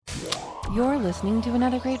You're listening to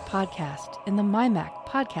another great podcast in the MyMac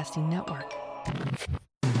Podcasting Network.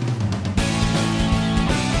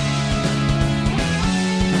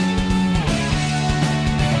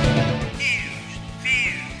 News,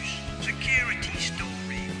 views, security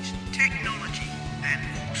stories, technology, and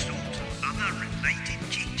all sorts of other related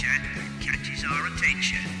chit-chat that catches our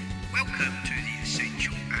attention. Welcome to the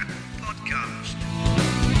Essential Apple Podcast.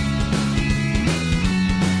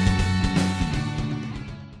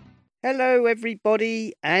 Hello,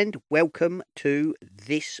 everybody, and welcome to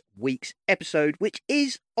this week's episode, which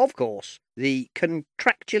is, of course, the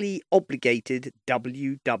contractually obligated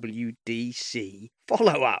WWDC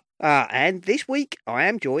follow-up. And this week, I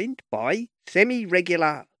am joined by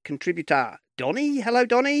semi-regular contributor Donny. Hello,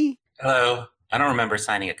 Donny. Hello. I don't remember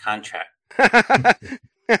signing a contract.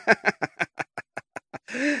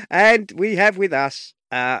 And we have with us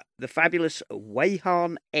the fabulous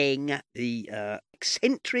Wei-Han Eng, the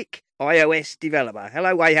eccentric iOS developer.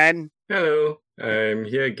 Hello, Wei-Han. Hello, I'm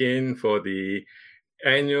here again for the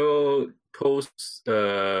annual post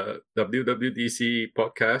WWDC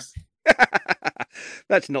podcast.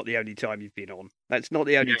 That's not the only time you've been on. That's not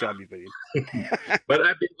the only time you've been in. But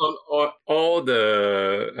I've been on all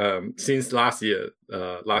the since last year's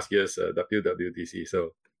WWDC.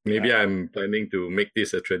 So maybe I'm planning to make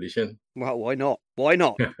this a tradition. Well, why not? Why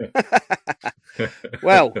not?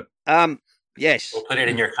 Well, yes. We'll put it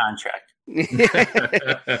in your contract.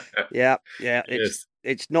 Yeah.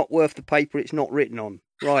 It's not worth the paper it's not written on.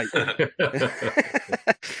 Right.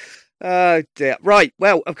 Oh dear. Right.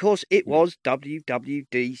 Well, of course, it was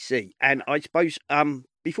WWDC, and I suppose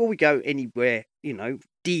before we go anywhere,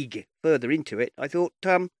 dig further into it, I thought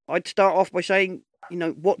I'd start off by saying,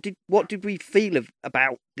 what did we feel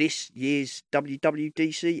about this year's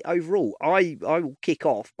WWDC overall? I will kick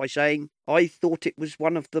off by saying I thought it was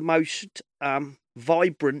one of the most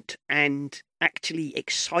vibrant and actually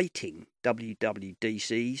exciting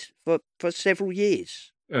WWDCs for several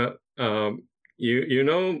years. In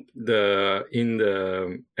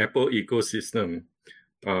the Apple ecosystem,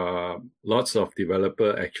 lots of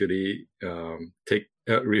developers actually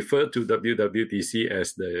refer to WWDC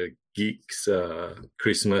as the geeks'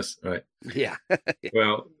 Christmas, right? Yeah.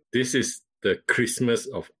 Well, this is the Christmas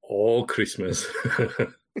of all Christmas.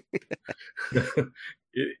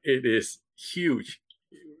 It is huge.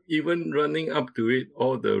 Even running up to it,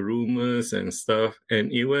 all the rumors and stuff,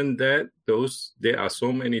 and even there are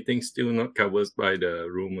so many things still not covered by the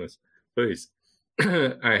rumors. So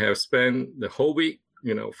I have spent the whole week,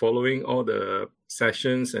 following all the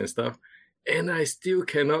sessions and stuff, and I still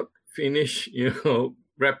cannot finish,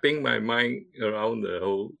 wrapping my mind around the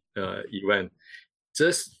whole event.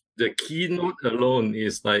 Just the keynote alone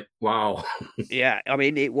is like, wow. Yeah, I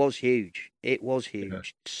mean, it was huge. It was huge. Yeah.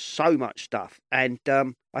 So much stuff. And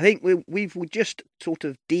I think we will just sort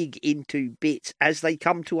of dig into bits as they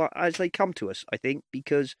come to us, I think,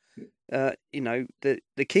 because, the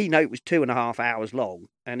keynote was 2.5 hours long.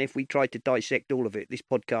 And if we tried to dissect all of it, this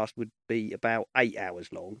podcast would be about 8 hours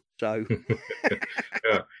long. So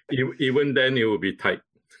yeah. Even then it would be tight.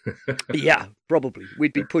 Yeah, probably.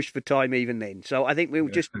 We'd be pushed for time even then. So I think we'll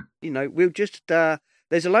just,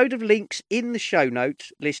 there's a load of links in the show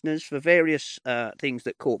notes, listeners, for various things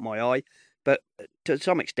that caught my eye. But to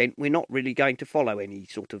some extent, we're not really going to follow any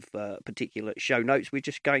sort of particular show notes. We're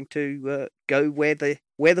just going to go where the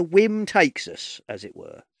whim takes us, as it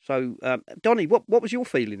were. So, Donny, what was your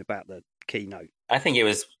feeling about the keynote? I think it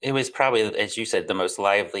was probably, as you said, the most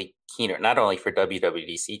lively keynote, not only for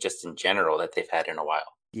WWDC, just in general, that they've had in a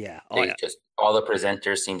while. Yeah, all the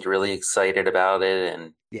presenters seemed really excited about it,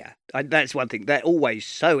 and yeah, that's one thing. They're always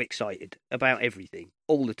so excited about everything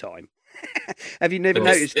all the time. Have you never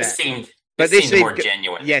noticed that? This seemed more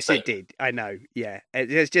genuine. Yes, it did. I know. Yeah,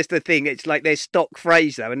 it's just the thing. It's like their stock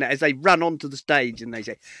phrase though, and as they run onto the stage and they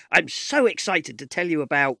say, "I'm so excited to tell you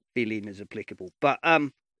about," fill in as applicable. But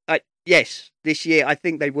yes, this year I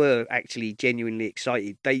think they were actually genuinely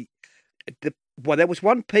excited. Well, there was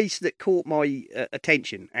one piece that caught my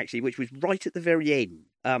attention, actually, which was right at the very end.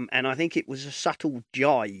 And I think it was a subtle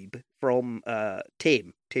jibe from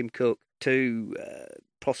Tim Cook to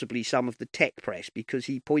possibly some of the tech press, because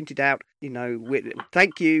he pointed out,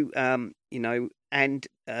 thank you, and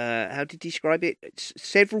how did he describe it?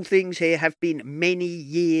 Several things here have been many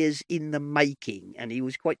years in the making. And he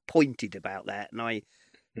was quite pointed about that. And I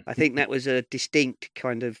think that was a distinct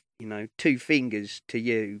kind of, two fingers to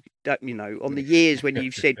you, on the years when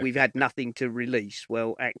you've said we've had nothing to release.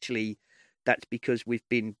 Well, actually, that's because we've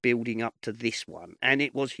been building up to this one. And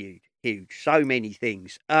it was huge. So many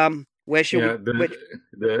things. Where should we...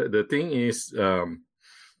 The thing is,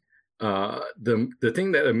 the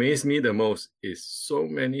thing that amazed me the most is so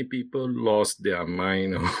many people lost their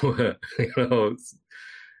mind over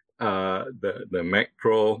the Mac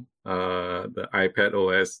Pro, the iPad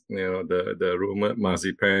OS, the rumored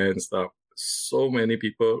marzipan stuff. So many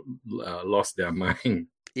people lost their mind.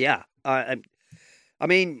 Yeah, I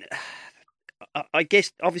mean, I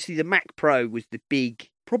guess obviously the Mac Pro was the big,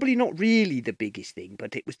 probably not really the biggest thing,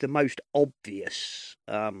 but it was the most obvious.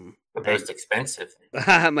 The most expensive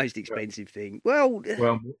thing. Most expensive thing. Well,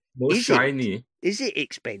 most shiny. Is it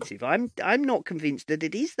expensive? I'm not convinced that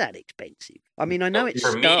it is that expensive. I mean, I know it's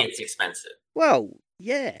for me it's expensive. Well,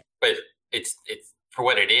 yeah, but it's for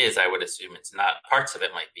what it is. I would assume it's not. Parts of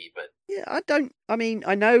it might be, but yeah, I mean,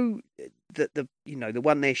 I know that the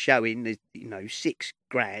one they're showing is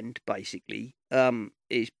 $6,000 basically.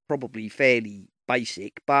 Is probably fairly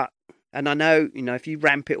basic, but. And I know, if you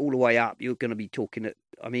ramp it all the way up, you're going to be talking at.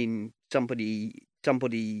 I mean, somebody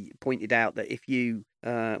pointed out that if you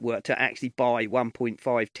were to actually buy 1.5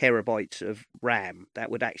 terabytes of RAM,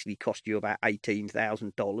 that would actually cost you about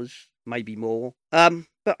 $18,000, maybe more.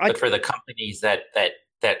 But for the companies that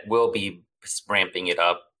will be ramping it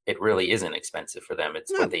up, it really isn't expensive for them.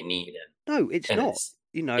 It's what they need. No, it's not.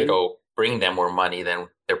 It'll bring them more money than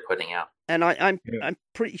they're putting out. And I'm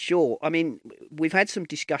pretty sure. I mean, we've had some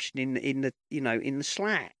discussion in the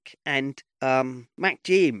Slack, and Mac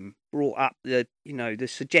Jim brought up the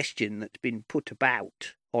suggestion that's been put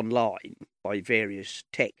about online by various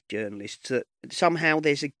tech journalists that somehow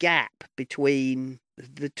there's a gap between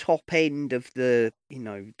the top end of the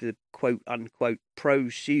quote unquote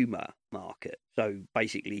prosumer market. So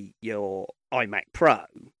basically your iMac Pro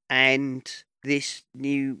and this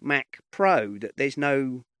new Mac Pro, that there's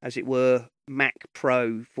no, as it were, Mac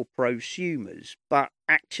Pro for prosumers, but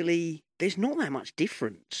actually there's not that much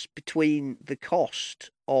difference between the cost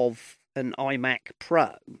of an iMac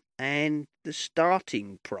Pro and the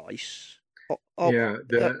starting price of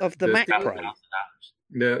the Mac Pro.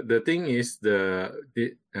 The thing is,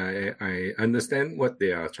 I understand what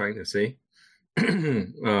they are trying to say.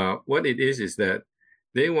 What it is that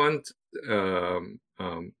they want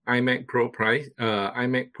iMac Pro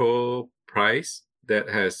price that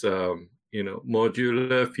has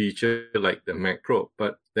modular feature like the Mac Pro.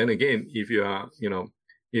 But then again, if you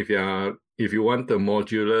want the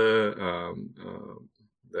modular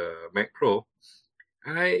the Mac Pro,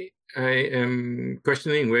 I am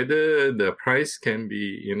questioning whether the price can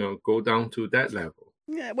be go down to that level.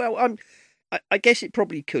 Yeah, well, I guess it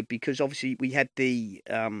probably could, because obviously we had the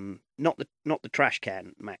not the trash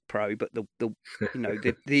can Mac Pro, but the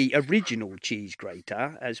the original cheese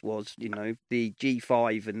grater, as was the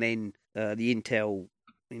G5 and then the Intel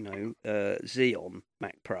Xeon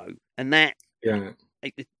Mac Pro, and that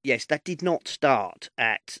yes, that did not start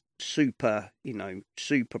at super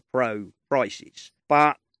pro prices,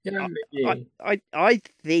 but I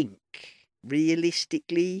think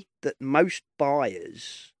realistically that most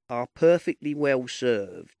buyers are perfectly well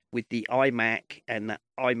served with the iMac and the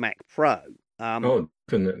iMac Pro.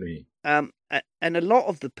 Definitely. And a lot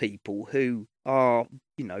of the people who are,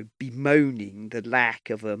 bemoaning the lack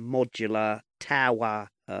of a modular tower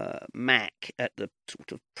Mac at the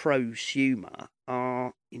sort of prosumer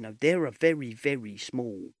are, they're a very, very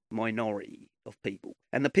small minority of people.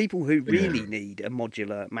 And the people who really need a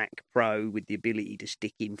modular Mac Pro with the ability to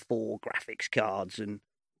stick in 4 graphics cards and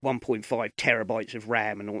 1.5 terabytes of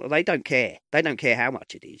RAM and all, they don't care. They don't care how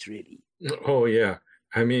much it is, really. Oh yeah,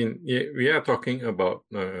 I mean, we are talking about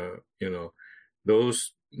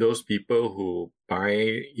those people who buy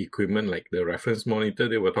equipment like the reference monitor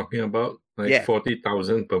they were talking about, like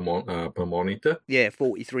 40,000 per monitor. Yeah,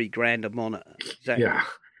 43 grand a monitor. Exactly. Yeah,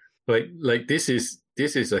 like this is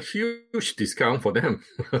a huge discount for them.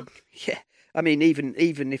 Yeah, I mean,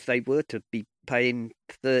 even if they were to be paying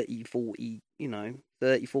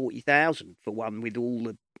 40,000 for one with all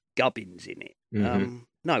the gubbins in it. Mm-hmm.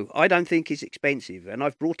 No, I don't think it's expensive, and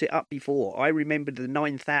I've brought it up before. I remember the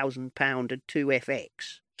 £9,000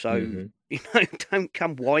 2FX. So don't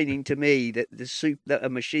come whining to me that that a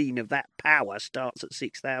machine of that power starts at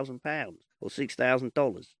 £6,000 or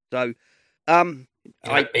 $6,000. So,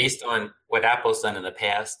 based on what Apple's done in the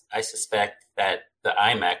past, I suspect that the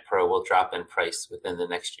iMac Pro will drop in price within the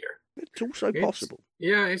next year. It's also possible.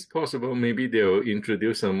 It's possible. Maybe they'll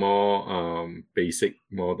introduce a more basic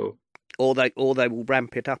model. Or they will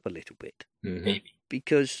ramp it up a little bit. Mm-hmm. Maybe.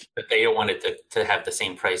 But they don't want it to have the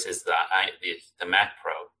same price as the Mac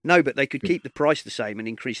Pro. No, but they could keep the price the same and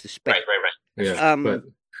increase the spec. Right. Yeah,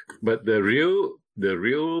 but the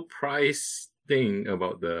real price thing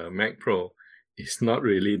about the Mac Pro is not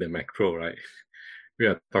really the Mac Pro, right? we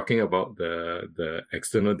are talking about the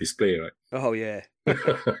external display, right? Oh yeah.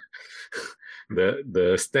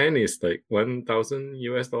 The stand is like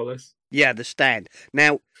 $1,000. Yeah, the stand.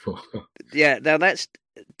 Now, that's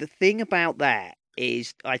the thing about that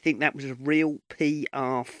is I think that was a real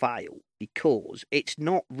PR fail because it's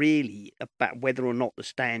not really about whether or not the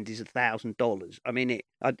stand is $1,000. I mean,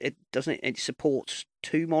 it supports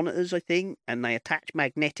 2 monitors, I think, and they attach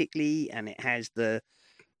magnetically, and it has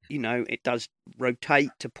it does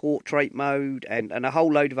rotate to portrait mode and a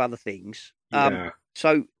whole load of other things. Yeah.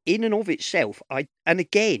 So in and of itself, and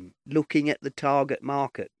again, looking at the target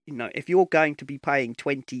market, if you're going to be paying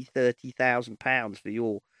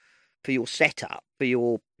 £20,000-30,000 for your setup,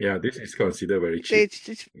 this is considered very cheap.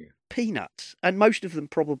 It's peanuts, and most of them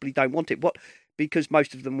probably don't want it. Because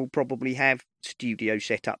most of them will probably have studio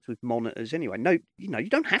setups with monitors anyway. No, you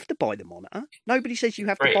don't have to buy the monitor. Nobody says you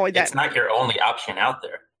have to buy that. It's not your only option out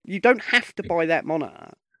there. You don't have to buy that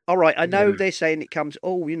monitor. All right, I know they're saying it comes.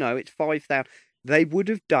 It's 5,000. They would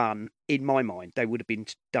have done, in my mind,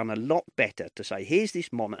 done a lot better to say, here's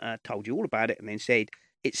this monitor, told you all about it, and then said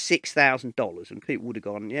it's $6,000, and people would have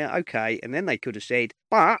gone, yeah, okay, and then they could have said,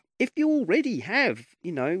 but if you already have,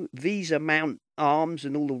 Visa mount arms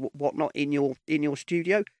and all the whatnot in your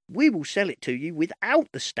studio, we will sell it to you without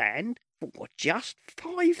the stand for just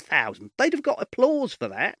 $5,000. They'd have got applause for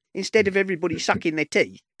that instead of everybody sucking their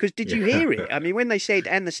teeth. Because did you hear it? I mean, when they said,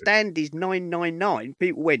 and the stand is $999,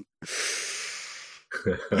 people went.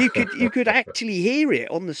 You could actually hear it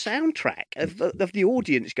on the soundtrack of the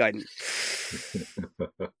audience going.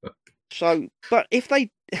 So, but if they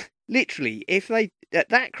at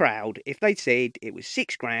that crowd, if they'd said it was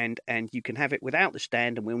 $6,000 and you can have it without the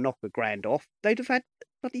stand and we'll knock $1,000 off, they'd have had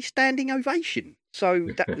bloody standing ovation. So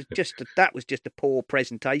that was just a poor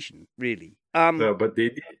presentation, really. No, but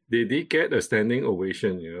they did get a standing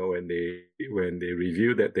ovation, when they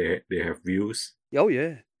revealed that they have views. Oh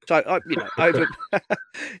yeah. So over,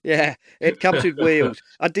 yeah, it comes with wheels.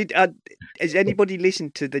 Has anybody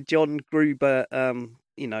listened to the John Gruber,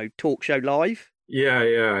 talk show live? Yeah,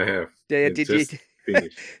 I have. Yeah, did you?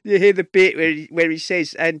 You hear the bit where he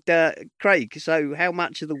says, and Craig, so how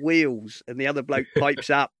much are the wheels? And the other bloke pipes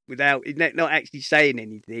up without not actually saying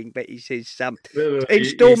anything, but he says,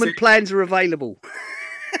 installment plans are available.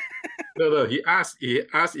 No. He asked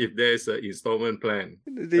if there's an installment plan.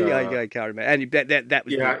 I can't remember. And that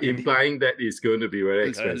was implying that it's going to be very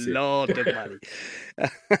expensive. A lot of money.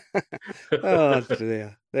 Oh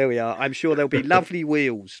dear. There we are. I'm sure there'll be lovely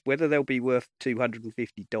wheels. Whether they'll be worth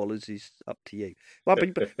 $250 is up to you. Well,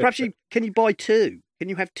 but perhaps can you buy 2? Can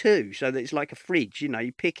you have 2 so that it's like a fridge?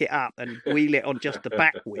 You pick it up and wheel it on just the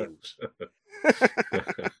back wheels.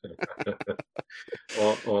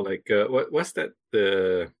 or like what's that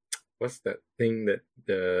thing that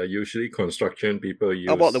usually construction people use?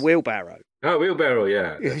 Oh, what, the wheelbarrow? Oh, wheelbarrow,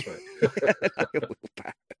 yeah, that's right.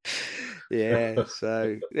 Yeah,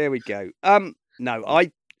 so there we go. No,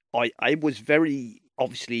 I was very,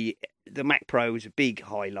 obviously, the Mac Pro was a big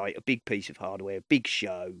highlight, a big piece of hardware, a big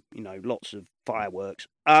show, lots of fireworks.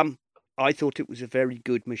 I thought it was a very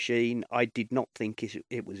good machine. I did not think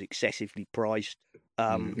it was excessively priced.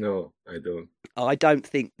 No, I don't. I don't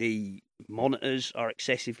think the monitors are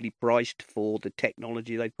excessively priced for the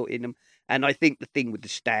technology they put in them. And I think the thing with the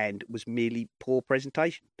stand was merely poor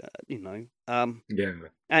presentation, Yeah.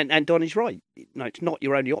 And Don is right. It's not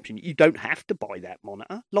your only option. You don't have to buy that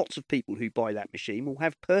monitor. Lots of people who buy that machine will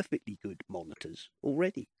have perfectly good monitors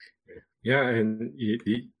already. Yeah, and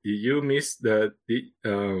you miss that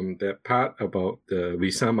part about the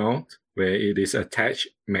Visa mount where it is attached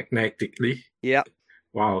magnetically? Yeah.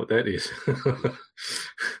 Wow, that is...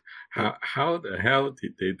 How the hell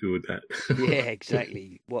did they do that? Yeah,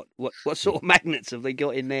 exactly. What sort of magnets have they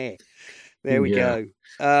got in there? There we go.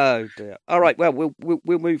 Oh dear. All right. Well,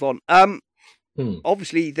 we'll move on.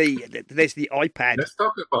 Obviously there's the iPad. Let's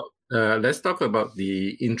talk about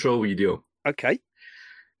the intro video. Okay.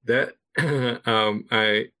 That if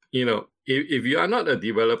you are not a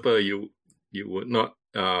developer, you would not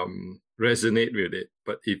resonate with it.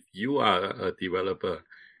 But if you are a developer,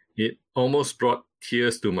 it almost brought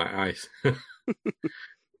tears to my eyes.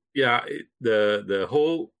 Yeah, the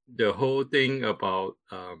whole thing about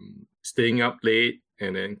staying up late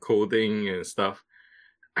and then coding and stuff.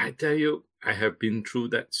 I tell you, I have been through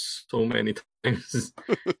that so many times,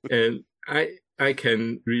 and I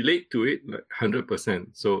can relate to it like 100%.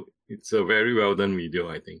 So it's a very well done video,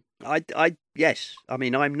 I think. Yes. I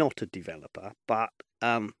mean, I'm not a developer, but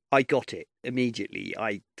I got it immediately.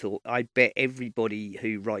 I thought, I bet everybody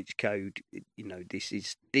who writes code, this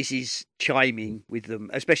is chiming with them,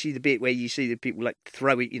 especially the bit where you see the people like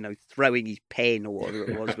throwing his pen or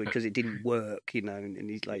whatever it was because it didn't work, and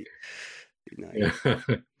he's like, Yeah.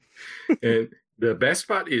 And the best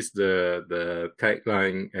part is the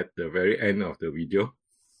tagline at the very end of the video.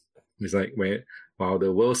 It's like, while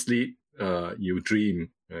the world sleep, you dream.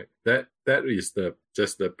 Right? That is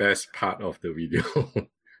just the best part of the video.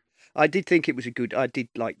 I did think it was I did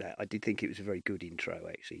like that. I did think it was a very good intro,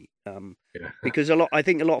 actually. Yeah. Because I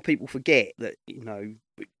think a lot of people forget that,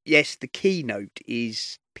 yes, the keynote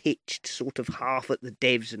is pitched sort of half at the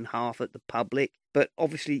devs and half at the public, but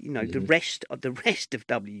obviously, the rest of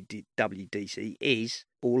WWDC is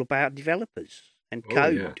all about developers and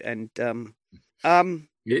code, and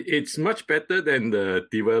it's much better than the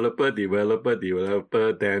developer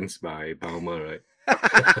dance by Balmer, right?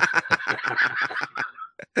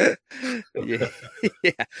 yeah.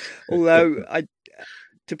 Although,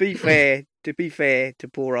 to be fair to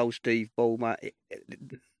poor old Steve Ballmer,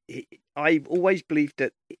 I've always believed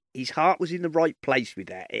that his heart was in the right place with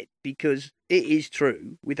that, because it is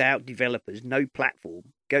true, without developers, no platform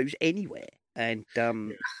goes anywhere. And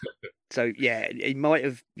so, yeah, it might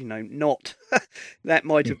have, not, that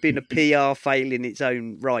might have been a PR fail in its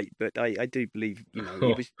own right, but I do believe,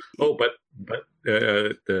 it was... but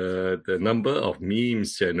the number of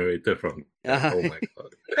memes generated from oh my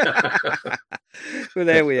God. Well,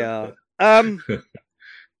 there we are.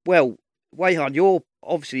 Well, Wei-Han, you're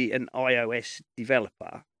obviously an iOS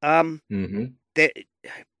developer.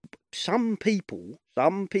 Some people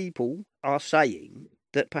are saying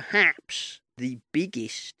that perhaps the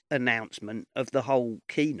biggest announcement of the whole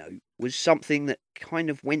keynote was something that kind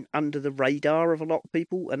of went under the radar of a lot of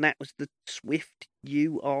people, and that was the Swift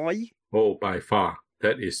UI. Oh, by far.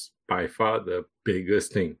 That is by far the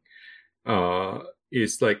biggest thing.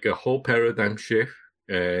 It's like a whole paradigm shift.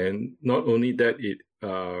 And not only that,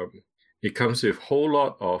 it comes with a whole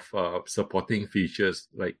lot of supporting features,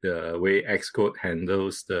 like the way Xcode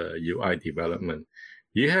handles the UI development.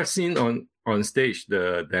 You have seen on stage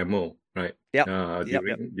the demo, right?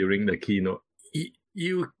 During the keynote.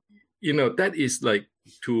 That is like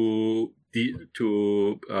to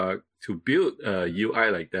build a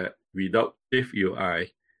UI like that without Swift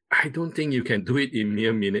UI. I don't think you can do it in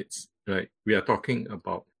mere minutes, right? We are talking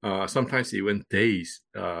about sometimes even days.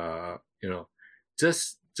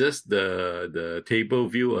 Just the table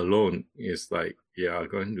view alone is like,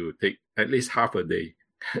 going to take at least half a day.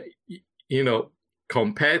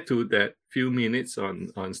 Compared to that few minutes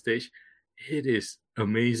on stage, it is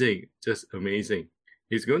amazing, just amazing.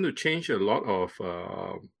 It's going to change a lot of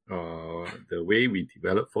the way we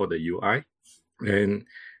develop for the UI, and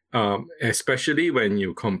especially when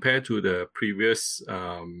you compare to the previous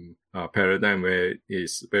paradigm where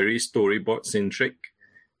it's very storyboard centric,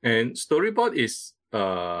 and storyboard is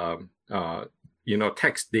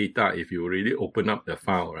text data if you really open up the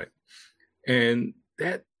file, right? And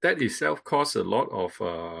that itself causes a lot of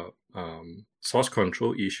source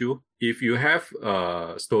control issue. If you have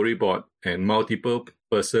a storyboard and multiple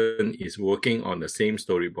person is working on the same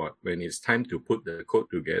storyboard, when it's time to put the code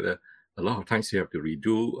together, a lot of times you have to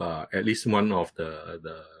redo at least one of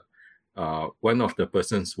the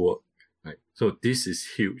person's work. Right? So this is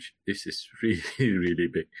huge. This is really, really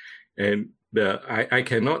big. And I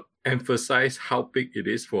cannot emphasize how big it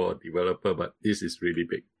is for a developer, but this is really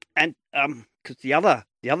big. And because the other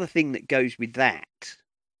thing that goes with that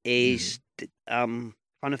is kind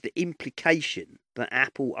of the implication that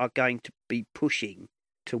Apple are going to be pushing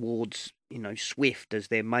towards Swift as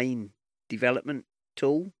their main development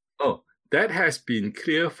tool. Oh, that has been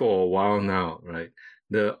clear for a while now, right?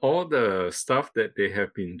 All the stuff that they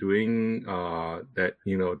have been doing,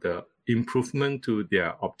 the improvement to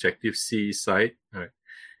their Objective-C site, right?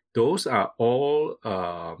 Those are all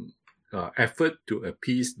effort to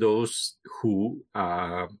appease those who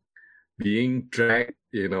are being dragged,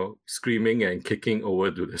 screaming and kicking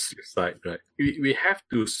over to the side, right? We have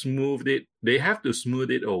to smooth it. They have to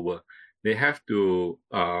smooth it over. They have to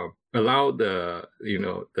allow the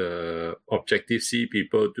Objective-C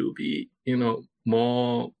people to be,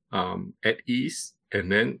 more at ease,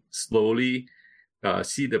 and then slowly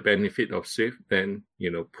see the benefit of Swift, then,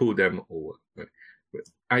 pull them over. Right? But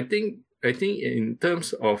I think in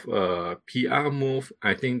terms of PR move,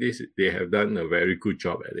 I think they have done a very good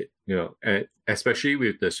job at it. And especially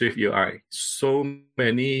with the Swift UI, so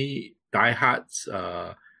many diehards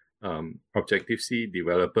Objective-C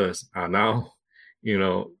developers are now,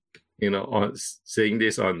 saying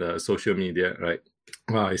this on the social media, right?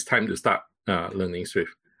 Well, it's time to start learning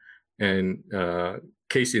Swift, and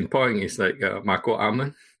case in point is like Marco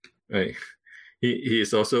Arman, right? He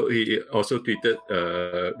also tweeted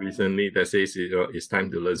recently that says it's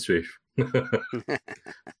time to learn Swift.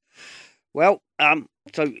 Well,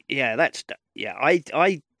 so yeah,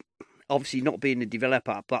 I obviously not being a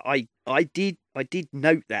developer, but I did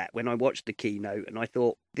note that when I watched the keynote, and I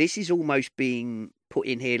thought this is almost being put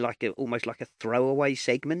in here almost like a throwaway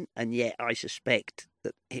segment, and yet I suspect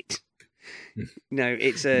that it's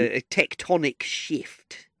it's a tectonic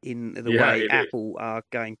shift in the way Apple are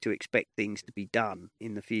going to expect things to be done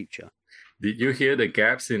in the future. Did you hear the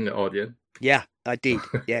gaps in the audience? Yeah, I did.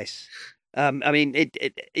 Yes. I mean,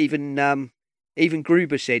 even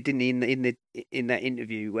Gruber said, didn't he, in that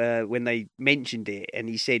interview when they mentioned it, and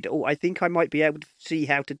he said, "Oh, I think I might be able to see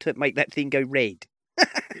how to make that thing go red."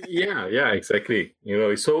 yeah, exactly.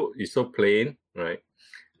 It's so plain, right?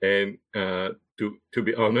 And to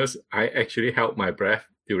be honest, I actually held my breath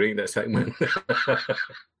during that segment.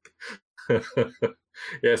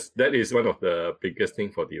 Yes, that is one of the biggest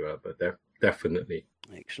thing for developer, definitely.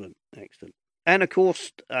 Excellent. And of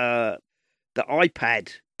course, the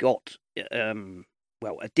iPad got a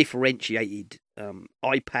differentiated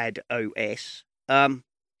iPad OS.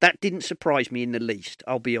 That didn't surprise me in the least,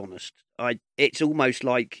 I'll be honest. It's almost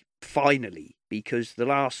like finally, because the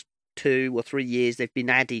last 2 or 3 years they've been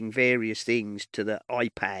adding various things to the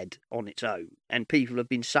iPad on its own, and people have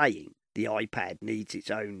been saying the iPad needs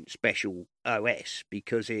its own special OS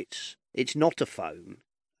because it's not a phone.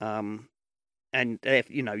 And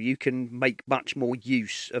you can make much more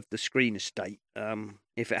use of the screen estate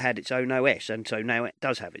if it had its own OS, and so now it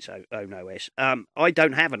does have its own OS. I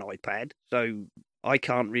don't have an iPad, so I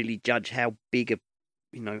can't really judge how big a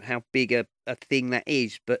thing that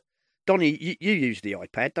is. But Donnie, you use the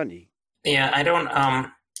iPad, don't you? Yeah, I don't.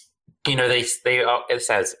 This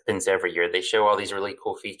happens every year. They show all these really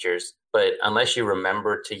cool features, but unless you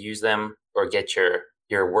remember to use them or get your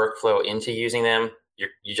workflow into using them,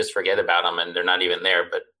 you just forget about them and they're not even there.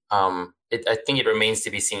 But I think it remains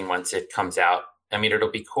to be seen once it comes out. I mean,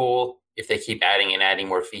 it'll be cool if they keep adding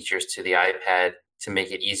more features to the iPad to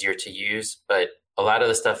make it easier to use. But a lot of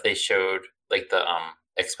the stuff they showed, like the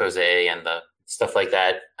expose and the stuff like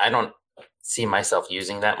that, I don't see myself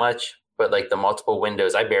using that much. But like the multiple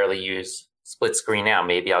windows, I barely use split screen now.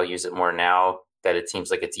 Maybe I'll use it more now that it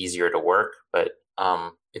seems like it's easier to work. But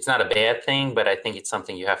it's not a bad thing, but I think it's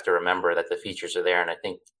something you have to remember that the features are there. And I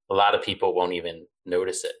think a lot of people won't even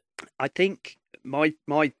notice it. I think my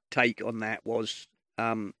take on that was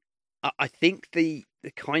I think the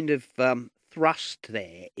kind of thrust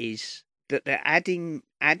there is that they're adding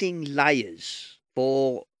layers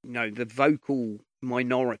for the vocal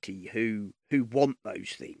minority who want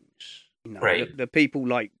those things. Right. The people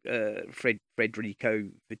like Federico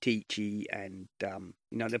Vitici and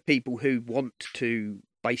the people who want to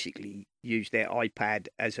basically use their iPad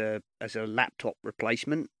as a laptop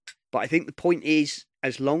replacement. But I think the point is,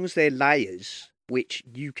 as long as they're layers which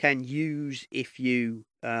you can use if you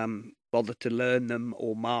bother to learn them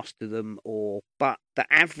or master them, but the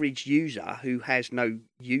average user who has no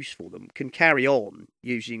use for them can carry on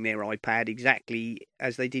using their iPad exactly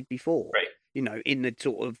as they did before. Right. In the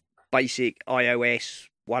sort of basic iOS,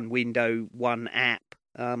 one window, one app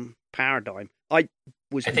paradigm. I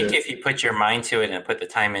think if you put your mind to it and put the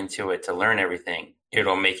time into it to learn everything,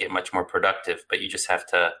 it'll make it much more productive, but you just have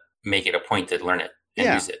to make it a point to learn it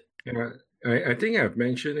and use it. Yeah, I think I've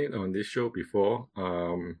mentioned it on this show before.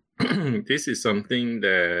 This is something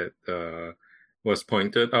that was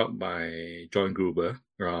pointed out by John Gruber,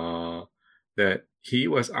 that he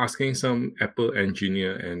was asking some Apple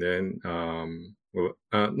engineer, and then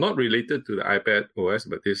not related to the iPad OS,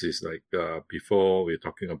 but this is like before we're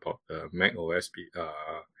talking about the Mac OS,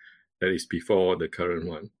 that is before the current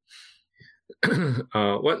one.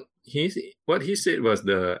 What he said was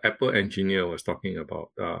the Apple engineer was talking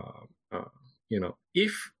about,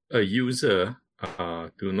 if a user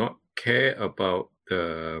do not care about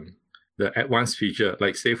the advanced feature,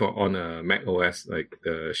 like say on a Mac OS, like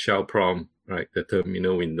the shell prompt, right, the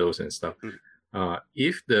terminal windows and stuff.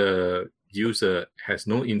 If the user has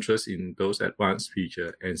no interest in those advanced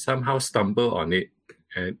features and somehow stumble on it,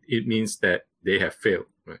 and it means that they have failed,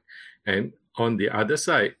 right? And on the other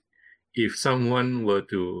side, if someone were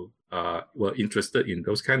interested in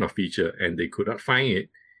those kind of feature and they could not find it,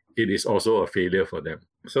 it is also a failure for them.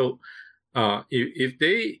 So if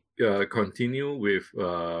they continue with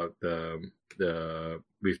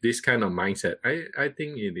with this kind of mindset, I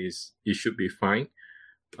think it should be fine.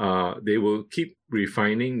 They will keep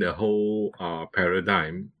refining the whole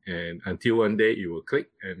paradigm, and until one day it will click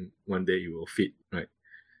and one day it will fit, right?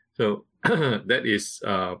 So that is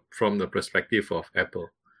from the perspective of Apple.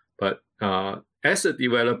 But as a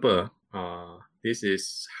developer, this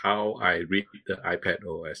is how I read the iPad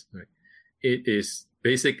OS. Right? It is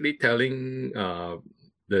basically telling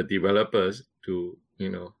the developers to,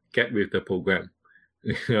 get with the program.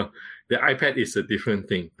 The iPad is a different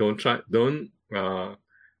thing. Don't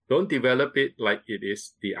develop it like it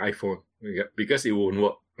is the iPhone, because it won't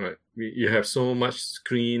work. Right? You have so much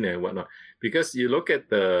screen and whatnot. Because you look at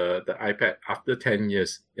the iPad after 10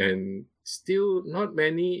 years, and still not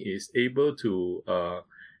many is able to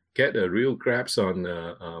get a real grasp on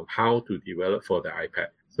how to develop for the iPad.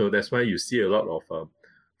 So that's why you see a lot of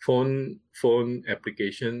phone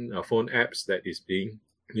application, phone apps that is being,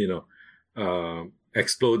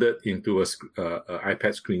 exploded into a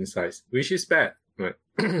iPad screen size, which is bad, right?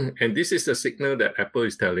 And this is a signal that Apple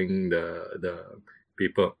is telling the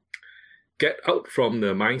people, get out from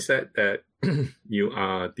the mindset that you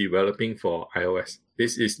are developing for iOS.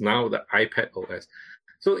 This is now the iPad OS.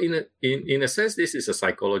 So in a sense, this is a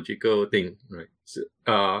psychological thing, right? So,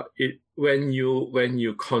 when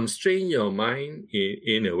you constrain your mind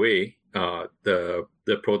in a way, the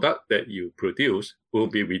product that you produce will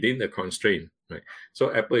be within the constraint, right?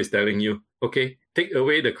 So Apple is telling you, okay, take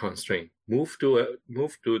away the constraint, move to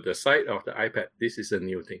the side of the iPad. This is a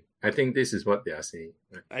new thing. I think this is what they are saying.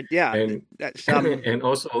 Right? Yeah, and that's and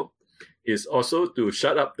also is also to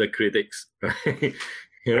shut up the critics. Right?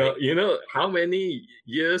 You know how many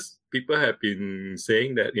years people have been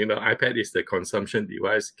saying that iPad is the consumption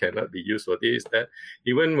device, cannot be used for this, that.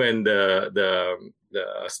 Even when the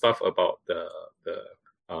stuff about the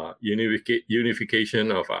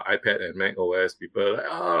unification of iPad and Mac OS, people are like,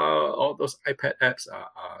 all those iPad apps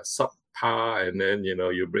are subpar, and then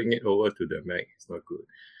you bring it over to the Mac, it's not good.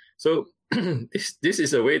 So this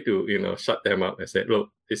is a way to shut them up and say,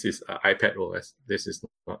 look, this is iPad OS. This is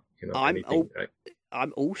not anything, right?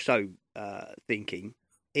 I'm also thinking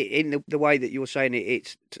in the way that you're saying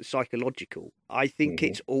it's psychological. I think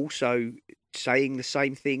it's also saying the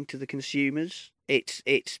same thing to the consumers. It's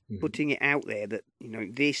putting it out there that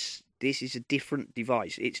this is a different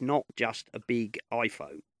device. It's not just a big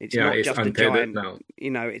iPhone. It's not just a giant. Now.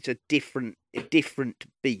 It's a different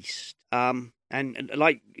beast. And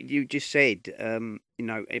like you just said,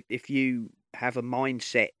 if you have a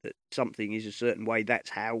mindset that something is a certain way, that's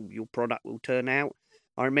how your product will turn out.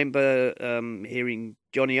 I remember hearing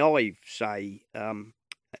Johnny Ive say on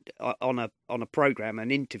a program,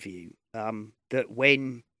 an interview, that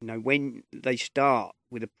when they start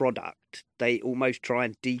with a product, they almost try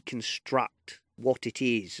and deconstruct what it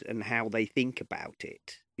is and how they think about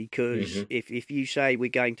it. Because if you say we're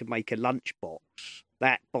going to make a lunchbox,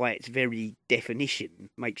 that by its very definition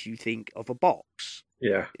makes you think of a box.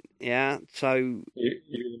 Yeah. Yeah. So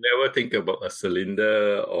you never think about a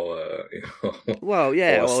cylinder or well,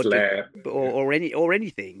 yeah, or a slab or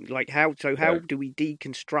anything like how do we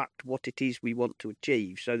deconstruct what it is we want to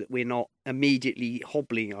achieve so that we're not immediately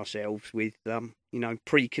hobbling ourselves with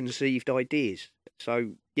preconceived ideas.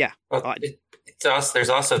 So yeah. Well, there's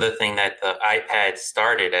also the thing that the iPad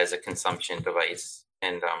started as a consumption device,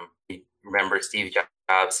 and remember Steve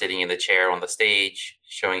Jobs sitting in the chair on the stage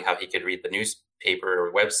showing how he could read the newspaper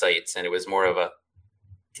or websites, and it was more of a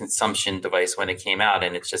consumption device when it came out,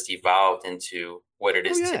 and it's just evolved into what it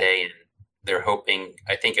is today. And they're hoping,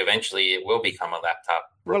 I think eventually it will become a laptop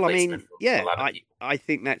replacement for a lot of people. I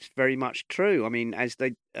think that's very much true. I mean, as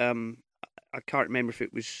they I can't remember if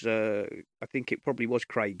it was I think it probably was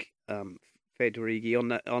Craig Federighi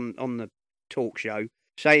on the talk show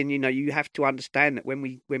saying, you have to understand that when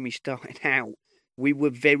we started out, we were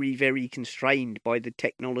very, very constrained by the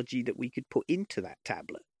technology that we could put into that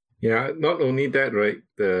tablet. Yeah, not only that, right?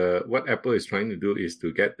 What Apple is trying to do is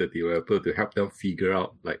to get the developer to help them figure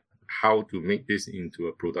out like how to make this into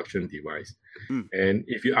a production device. And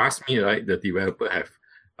if you ask me, right, the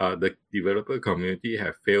developer community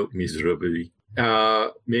have failed miserably.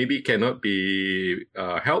 Maybe cannot be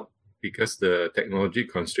helped because the technology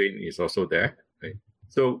constraint is also there, right?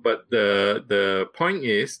 So, but the point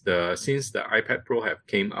is, since the iPad Pro have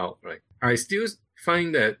came out, right, I still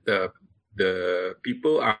find that the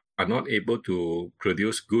people are not able to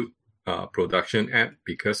produce good production app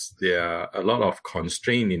because there are a lot of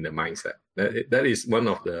constraint in the mindset. That is one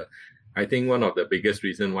of the biggest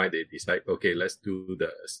reason why they decide, okay, let's do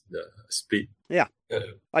the split. Yeah.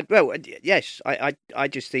 Yes. I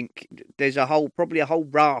just think there's probably a whole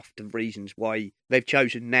raft of reasons why they've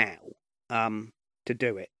chosen now to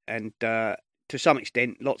do it, and to some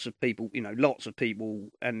extent, lots of people,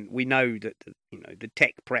 and we know that the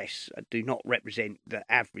tech press do not represent the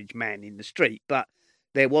average man in the street, but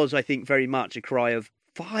there was, I think, very much a cry of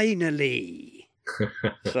Finally.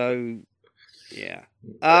 So, yeah.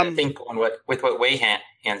 I think with what Wei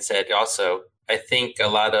Han said also, I think a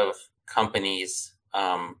lot of companies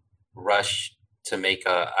rush to make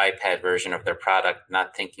a iPad version of their product,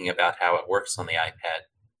 not thinking about how it works on the iPad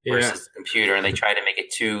versus the computer, and they try to make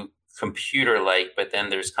it too computer-like. But then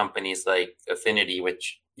there's companies like Affinity,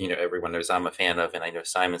 which everyone knows I'm a fan of, and I know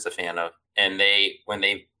Simon's a fan of, and when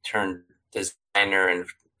they turn Designer and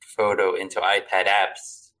Photo into iPad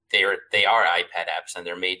apps, they are iPad apps, and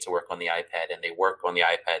they're made to work on the iPad, and they work on the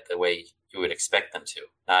iPad the way you would expect them to.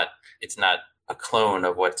 It's not a clone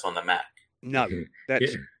of what's on the Mac. No,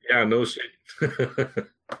 that's no shit.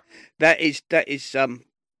 that is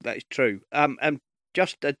true. And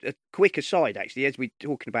just a quick aside, actually, as we're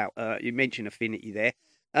talking about, you mentioned Affinity there.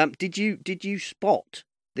 Did you spot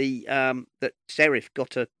the that Serif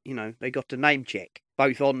got a name check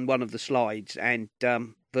both on one of the slides and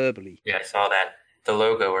verbally? Yeah, I saw that. The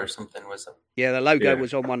logo or something was up. Yeah, the logo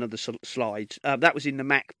was on one of the slides. That was in the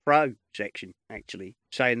Mac Pro section, actually,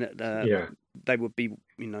 saying that they would be,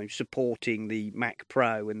 supporting the Mac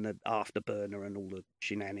Pro and the Afterburner and all the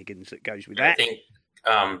shenanigans that goes with that. I think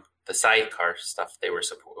the sidecar stuff they were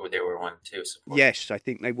on too. Yes, I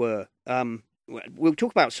think they were. We'll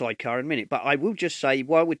talk about sidecar in a minute, but I will just say,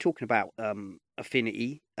 while we're talking about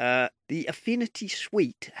Affinity, the Affinity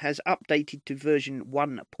Suite has updated to version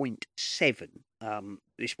 1.7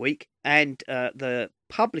 this week, and the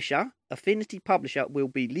publisher, Affinity Publisher, will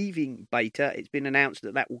be leaving beta. It's been announced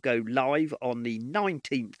that will go live on the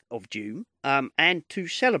 19th of June, and to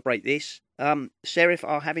celebrate this, Serif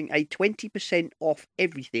are having a 20% off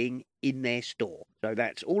everything in their store. So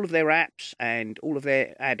that's all of their apps and all of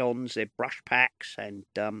their add-ons, their brush packs and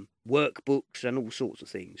workbooks and all sorts of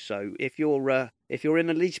things. So if you're in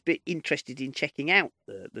the least bit interested in checking out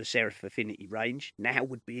the Serif Affinity range, now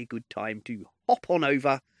would be a good time to hop on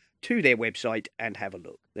over to their website and have a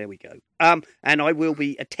look. There we go. And I will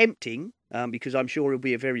be attempting, because I'm sure he'll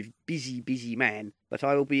be a very busy man, but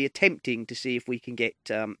I will be attempting to see if we can get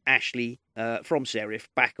Ashley from Serif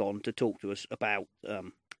back on to talk to us about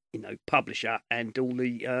publisher and all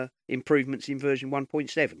the improvements in version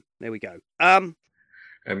 1.7. There we go.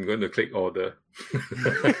 I'm going to click order.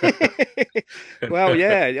 Well,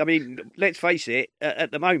 yeah. I mean, let's face it.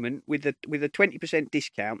 At the moment, with a 20%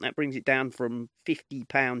 discount, that brings it down from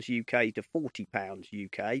 £50 UK to £40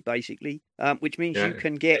 UK, basically. Which means you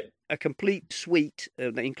can get a complete suite,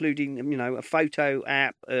 including a photo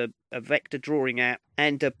app, a vector drawing app,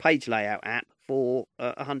 and a page layout app for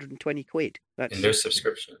 120 quid. And no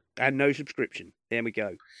subscription. And no subscription. There we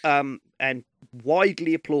go. And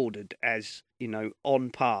widely applauded as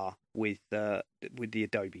on par with the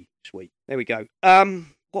Adobe suite. There we go.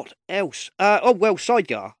 What else?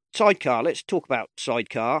 Sidecar. Let's talk about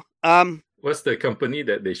Sidecar. What's the company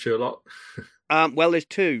that they Sherlock? Well, there's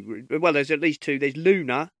two. Well, there's at least two. There's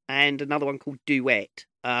Luna and another one called Duet.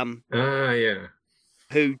 Yeah.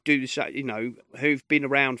 Who do who've been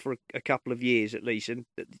around for a couple of years at least, and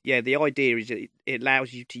the idea is that it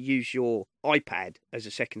allows you to use your iPad as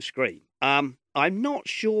a second screen. I'm not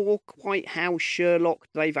sure quite how Sherlock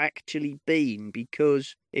they've actually been,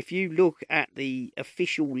 because if you look at the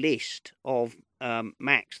official list of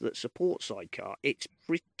Macs that support Sidecar, it's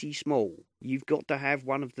pretty small. You've got to have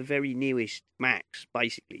one of the very newest Macs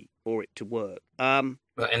basically for it to work. And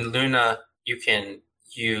Luna, you can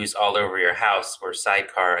use all over your house, where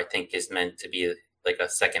Sidecar I think is meant to be like a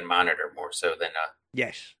second monitor more so than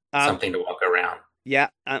something to walk around. Yeah,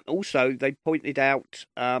 and also they pointed out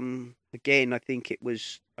again, I think it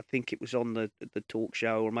was on the talk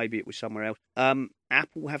show, or maybe it was somewhere else.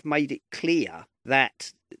 Apple have made it clear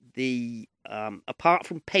that the apart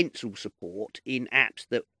from pencil support in apps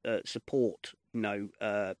that support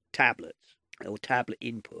tablets or tablet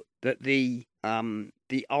input, that the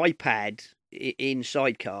iPad in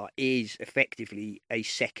Sidecar is effectively a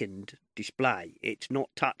second display. It's not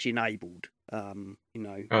touch enabled.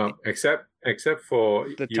 Except for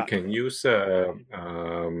you can use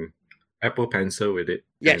Apple Pencil with it,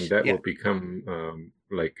 yes, and that will become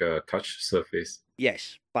like a touch surface.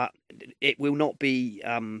 Yes, but it will not be.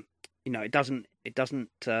 It doesn't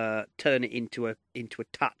turn it into a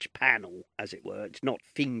touch panel, as it were. It's not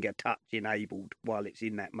finger touch enabled while it's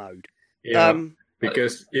in that mode. Yeah,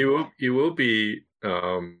 because it will be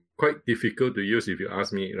quite difficult to use, if you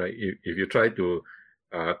ask me. Right, if you try to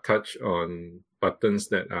touch on buttons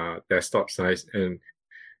that are desktop size, and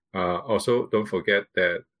also don't forget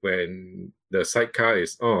that when the Sidecar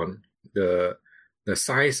is on, the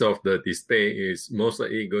size of the display is most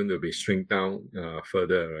likely going to be shrink down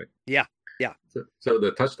further, right? Yeah. So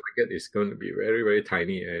the touch target is going to be very, very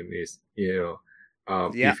tiny, and is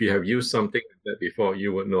Yeah. if you have used something like that before,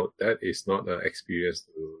 you would know that is not an experience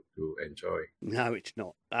to enjoy. No, it's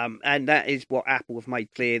not. And that is what Apple have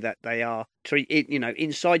made clear, that they are treated,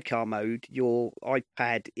 in sidecar mode, your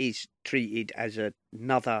iPad is treated as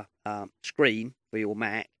another screen for your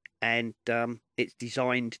Mac, and it's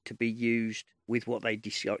designed to be used with what they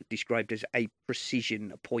described as a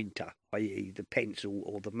precision pointer, i.e. the pencil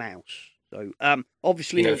or the mouse. So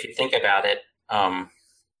obviously, if you think about it,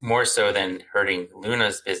 more so than hurting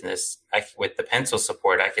Luna's business, with the pencil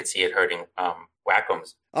support, I could see it hurting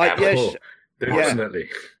Wacom's tablet. yes, Definitely.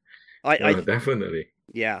 Definitely.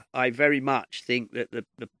 Yeah, I very much think that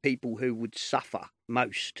the people who would suffer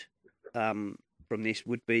most from this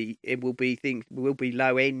will be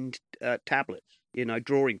low end tablets,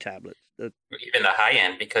 drawing tablets. Even the high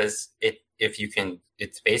end, because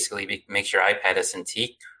it's basically makes your iPad a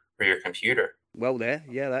Cintiq for your computer. Well,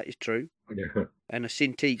 that is true. Yeah. And the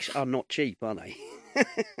Cintiqs are not cheap, are they?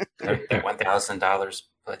 They're $1,000.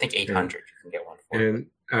 I think $800 you can get one for. And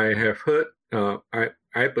I have heard.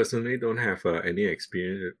 I personally don't have any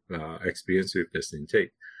experience with the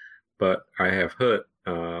Cintiq, but I have heard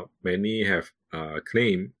many have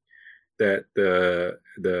claimed that the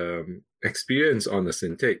experience on the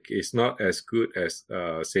Cintiq is not as good as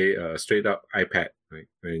say a straight up iPad, right?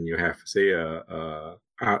 When you have say a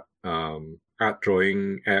art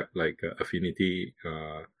drawing app like Affinity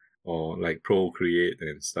or like Procreate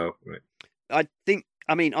and stuff, right? I think.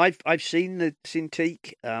 I mean, I've seen the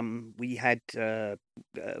Cintiq. We had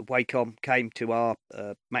Wacom came to our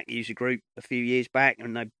Mac user group a few years back,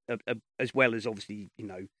 and they, as well as obviously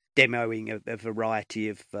demoing a variety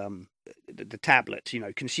of the tablets,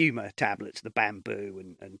 consumer tablets, the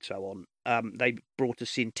Bamboo and so on. They brought a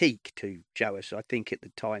Cintiq to show us. I think at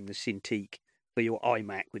the time the Cintiq for your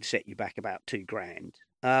iMac would set you back about $2,000.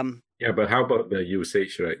 Yeah, but how about the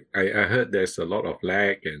usage, right? I heard there's a lot of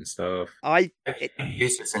lag and stuff. I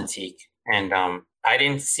used a Cintiq, and I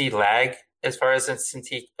didn't see lag as far as a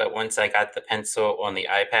Cintiq, but once I got the pencil on the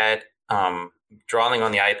iPad, drawing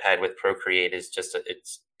on the iPad with Procreate is just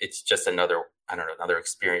it's just another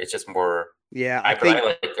experience. It's just more. Yeah, I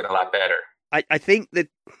like it a lot better. I think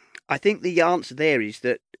the answer there is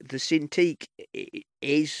that the Cintiq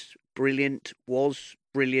is brilliant, was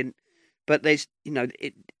brilliant. But there's,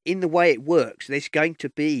 in the way it works, there's going to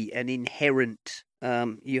be an inherent.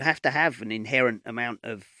 You have to have an inherent amount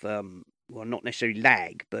of, not necessarily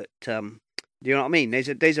lag, but do you know what I mean? There's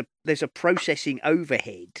a processing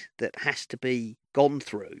overhead that has to be gone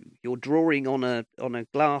through. You're drawing on a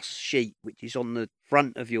glass sheet which is on the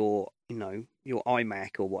front of your your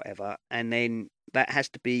iMac or whatever, and then that has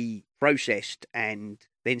to be processed and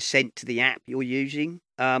then sent to the app you're using.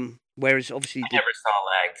 Whereas obviously I never saw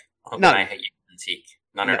lag. No. When I had used Cintiq,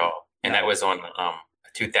 none at all, and that was on a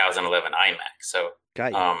 2011 iMac. So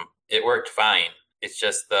it worked fine. It's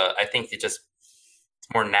just I think it's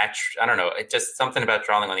more natural. I don't know. It's just something about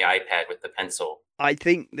drawing on the iPad with the pencil. I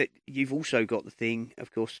think that you've also got the thing,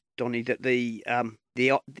 of course, Donnie, that the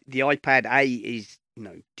iPad A is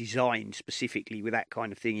designed specifically with that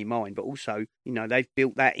kind of thing in mind, but also they've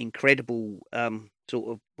built that incredible sort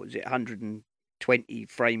of 120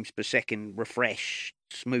 frames per second refresh,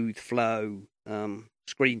 smooth flow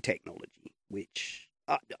screen technology, which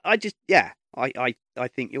I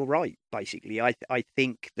think you're right. Basically, I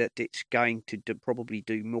think that it's going to probably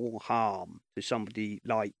do more harm to somebody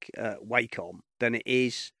like Wacom than it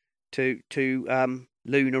is to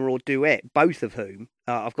Luna or Duet, both of whom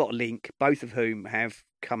I've got a link. Both of whom have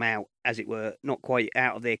come out, as it were, not quite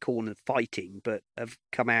out of their corner fighting, but have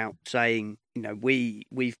come out saying,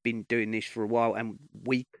 we've been doing this for a while, and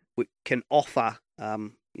we can offer.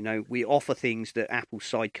 We offer things that Apple's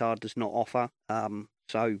Sidecar does not offer.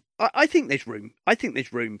 So I think there's room. I think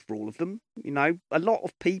there's room for all of them. A lot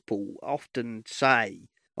of people often say,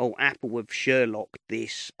 "Oh, Apple have Sherlocked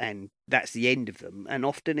this, and that's the end of them." And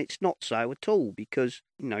often it's not so at all, because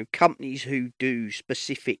companies who do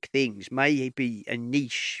specific things may be a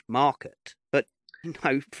niche market, but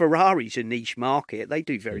Ferrari's a niche market. They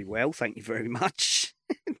do very well. Thank you very much.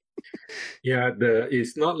 Yeah,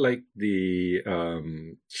 it's not like the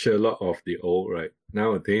Sherlock of the old, right?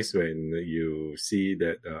 Nowadays, when you see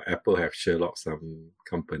that Apple have Sherlock some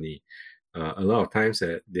company, a lot of times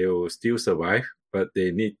they will still survive, but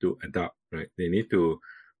they need to adapt, right? They need to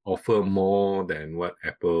offer more than what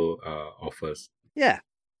Apple offers. Yeah,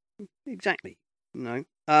 exactly. But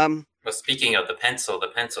speaking of the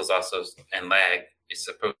pencil's also, and lag is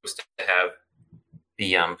supposed to have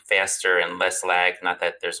the faster and less lag. Not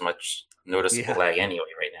that there's much noticeable lag anyway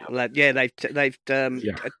right now. Well, yeah, they've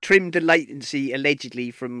trimmed the latency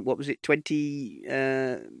allegedly from what was it, 20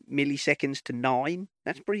 milliseconds to 9.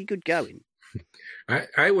 That's pretty good going.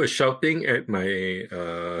 I was shouting at my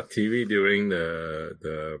TV during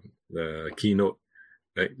the keynote.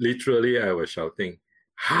 Like literally, I was shouting,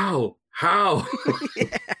 "How? How?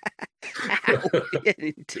 Yeah,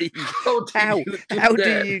 indeed. How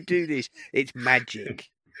do you do this? It's magic.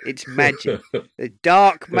 It's magic.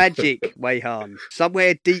 Dark magic, Wei-Han.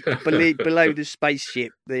 Somewhere deep below the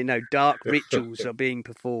spaceship, dark rituals are being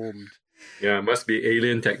performed. Yeah, it must be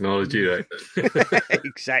alien technology, right?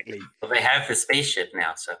 Exactly. Well, they have the spaceship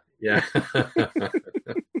now, so. Yeah.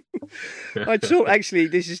 I saw, actually,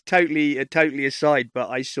 this is totally aside, but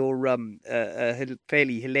I saw a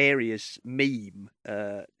fairly hilarious meme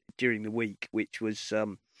during the week, which was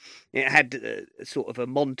it had sort of a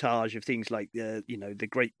montage of things like the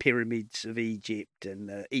Great Pyramids of Egypt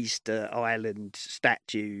and Easter Island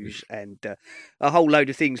statues and a whole load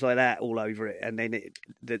of things like that all over it. And then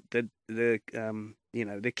the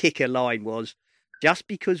kicker line was, "Just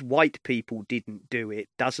because white people didn't do it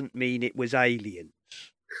doesn't mean it was aliens."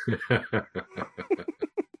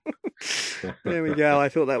 There we go. I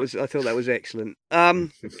thought that was excellent.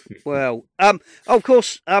 Of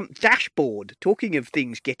course, Dashboard. Talking of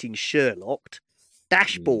things getting Sherlocked,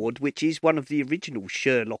 Dashboard, which is one of the original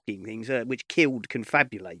Sherlocking things, which killed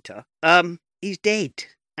Confabulator, is dead.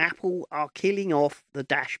 Apple are killing off the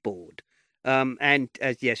Dashboard. And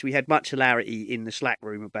yes, we had much hilarity in the Slack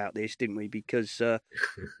room about this, didn't we? Because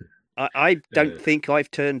I don't think I've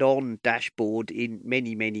turned on Dashboard in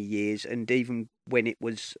many, many years, and even when it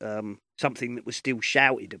was something that was still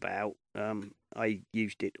shouted about, I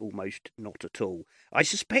used it almost not at all. I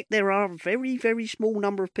suspect there are a very, very small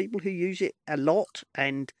number of people who use it a lot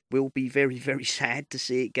and will be very, very sad to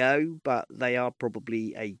see it go, but they are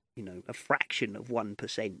probably a fraction of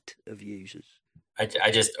 1% of users. I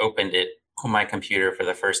just opened it on my computer for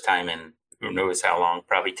the first time in who knows how long,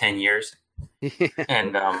 probably 10 years.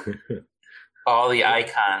 And all the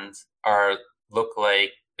icons look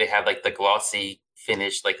like they have like the glossy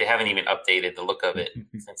finish, like they haven't even updated the look of it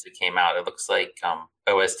since it came out. It looks like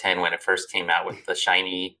OS 10 when it first came out with the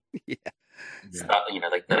shiny stuff,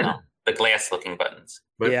 like the glass looking buttons.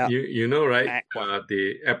 But you know, right?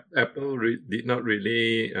 The Apple did not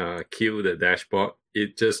really kill the dashboard.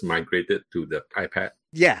 It just migrated to the iPad.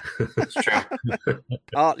 Yeah, that's true.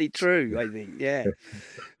 Partly true, I think. Yeah,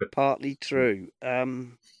 partly true.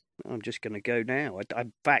 I'm just going to go now.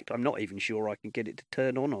 In fact, I'm not even sure I can get it to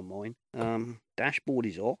turn on mine. Dashboard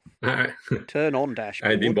is off. Turn on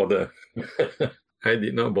dashboard. I didn't bother. I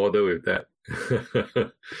did not bother with that.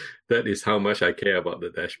 That is how much I care about the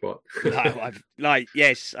dashboard. I've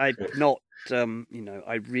not.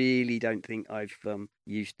 I really don't think I've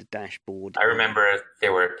used the dashboard. I remember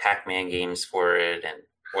there were Pac-Man games for it, and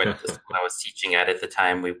when I was teaching at the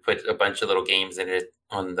time, we put a bunch of little games in it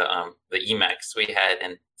on the Emacs we had,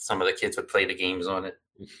 and some of the kids would play the games on it.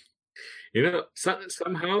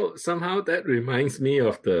 Somehow that reminds me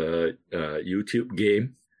of the YouTube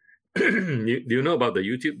game. Do you know about the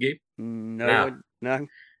YouTube game? No.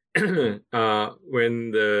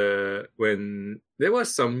 When there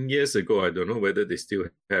was some years ago, I don't know whether they still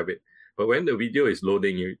have it, but when the video is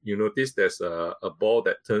loading, you notice there's a ball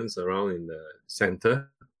that turns around in the center.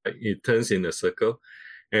 It turns in a circle,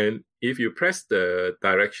 and if you press the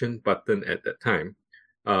direction button at that time,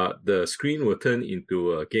 the screen will turn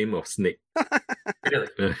into a game of Snake.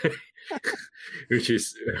 Really? Which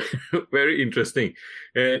is very interesting.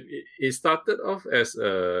 And it started off as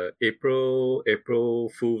a April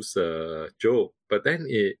Fool's joke, but then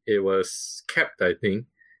it was kept, I think.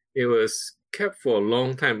 It was kept for a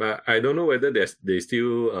long time, but I don't know whether they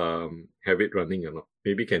still have it running or not.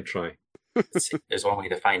 Maybe can try. There's one way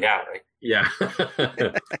to find out, right? Yeah.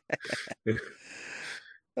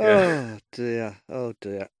 Oh dear.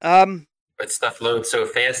 But stuff loads so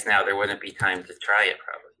fast now, there wouldn't be time to try it,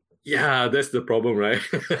 probably. Yeah, that's the problem, right?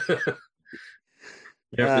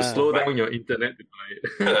 You have to slow down your internet to buy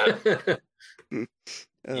it.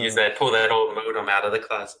 Pull that old modem out of the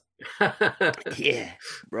closet. Yeah,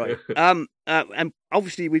 right. And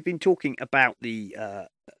obviously we've been talking about the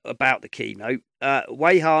keynote.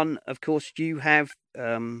 Wei-Han, of course, you have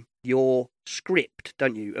your script,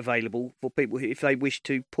 don't you, available for people who, if they wish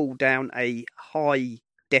to pull down a high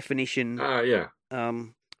definition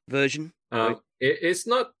version. Right? It's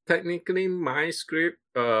not technically my script.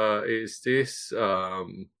 It's this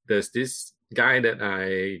there's this guy that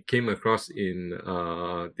I came across in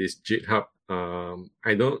this GitHub.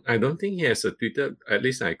 I don't think he has a Twitter. At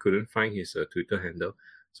least I couldn't find his Twitter handle.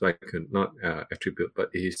 so I could not attribute. But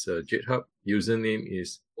his GitHub username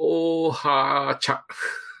is Ohachuk.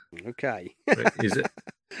 Okay. Right?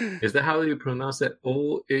 Is that how you pronounce that?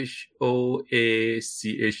 Ohoachuck.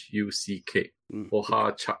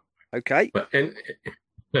 Ohachuk. Okay. But in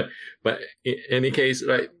any case,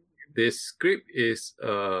 right, this script is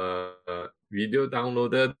a video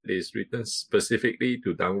downloader that is written specifically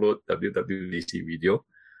to download WWDC video.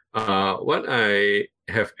 What I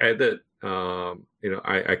have added,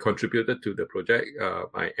 I contributed to the project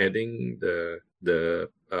by adding the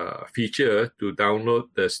feature to download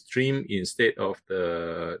the stream instead of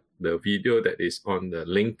the video that is on the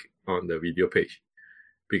link on the video page.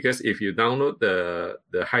 Because if you download the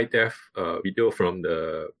high def video from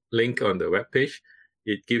the link on the web page,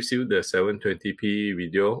 it gives you the 720p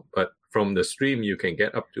video, but from the stream you can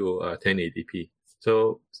get up to 1080p.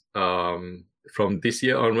 So from this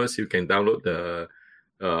year onwards, you can download the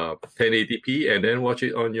 1080p and then watch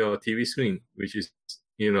it on your TV screen, which is,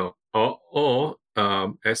 or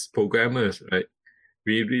as programmers, right?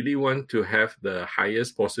 We really want to have the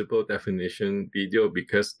highest possible definition video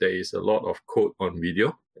because there is a lot of code on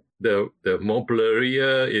video. The more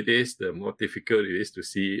blurrier it is, the more difficult it is to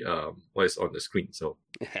see what is on the screen. So,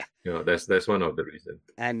 that's one of the reasons.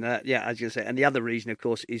 And as you say, and the other reason, of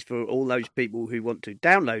course, is for all those people who want to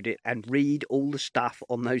download it and read all the stuff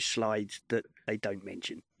on those slides that they don't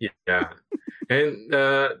mention. Yeah, and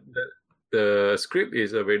the script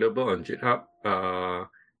is available on GitHub.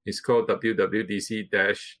 It's called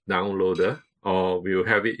WWDC-downloader, or we'll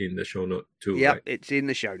have it in the show note too. Yeah, right? It's in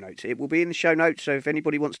the show notes. It will be in the show notes. So if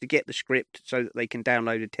anybody wants to get the script so that they can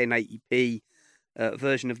download a 1080p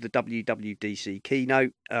version of the WWDC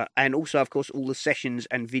keynote, and also, of course, all the sessions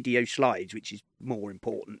and video slides, which is more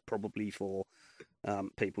important probably for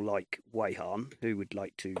people like Wei-Han, who would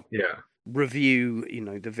like to review,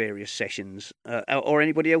 the various sessions, or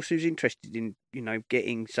anybody else who's interested in,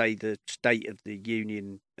 getting, say, the State of the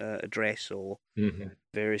Union address or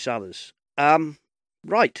various others.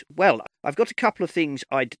 Right. Well, I've got a couple of things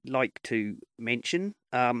I'd like to mention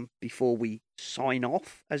before we sign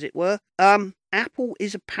off, as it were. Apple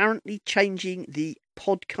is apparently changing the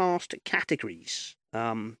podcast categories.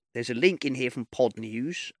 There's a link in here from Pod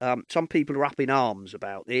News. Some people are up in arms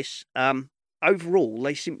about this. Overall,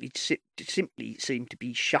 they simply seem to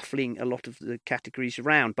be shuffling a lot of the categories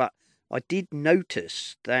around. But I did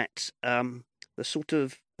notice that the sort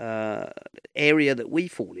of area that we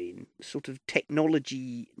fall in, sort of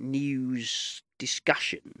technology news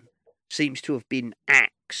discussion, seems to have been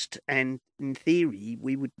axed, and in theory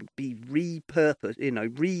we would be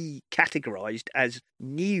recategorized as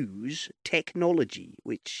news technology,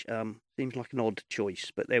 which seems like an odd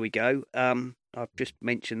choice, but there we go. I've just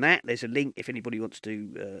mentioned that. There's a link if anybody wants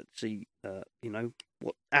to see,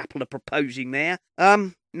 what Apple are proposing there.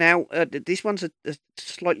 Now, this one's a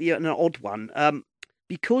slightly an odd one.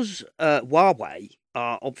 Because Huawei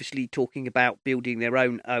are obviously talking about building their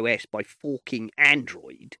own OS by forking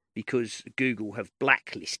Android because Google have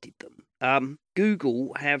blacklisted them.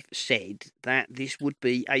 Google have said that this would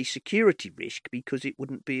be a security risk because it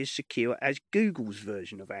wouldn't be as secure as Google's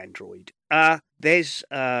version of Android. There's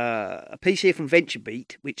a piece here from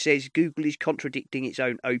VentureBeat which says Google is contradicting its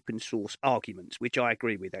own open source arguments, which I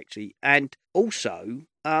agree with, actually. And also,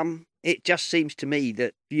 it just seems to me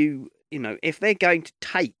that if they're going to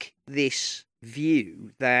take this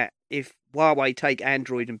view that if Huawei take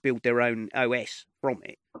Android and build their own OS from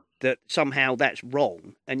it, that somehow that's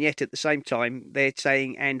wrong, and yet at the same time they're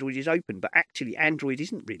saying Android is open, but actually Android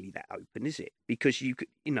isn't really that open, is it? Because you could,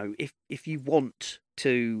 if you want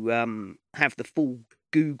to have the full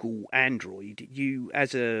Google Android, you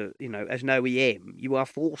as an OEM, you are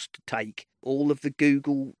forced to take all of the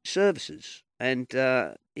Google services, and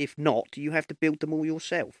if not, you have to build them all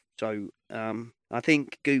yourself. So I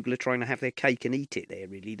think Google are trying to have their cake and eat it there,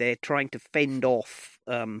 really. They're trying to fend off,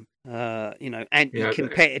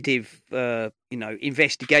 anti-competitive,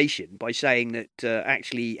 investigation by saying that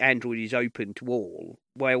actually Android is open to all,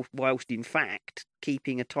 whilst in fact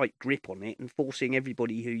keeping a tight grip on it and forcing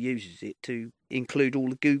everybody who uses it to include all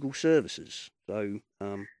the Google services. So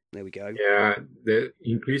there we go. Yeah,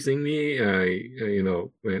 increasingly,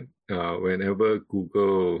 whenever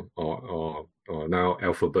Google or now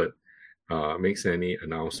Alphabet makes any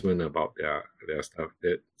announcement about their stuff,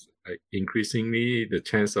 that increasingly the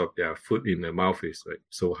chance of their foot in the mouth is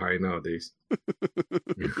so high nowadays.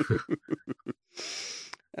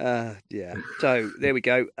 Yeah. So there we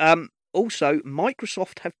go. Also,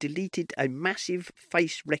 Microsoft have deleted a massive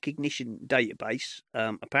face recognition database.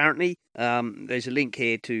 Apparently, there's a link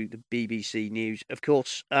here to the BBC News. Of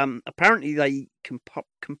course, apparently they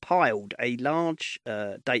compiled a large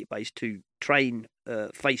database to train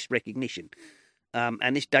face recognition.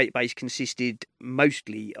 And this database consisted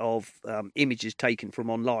mostly of images taken from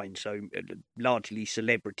online, so largely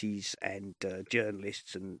celebrities and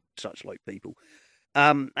journalists and such like people.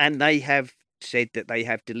 And they have said that they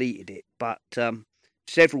have deleted it, but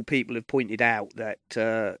several people have pointed out that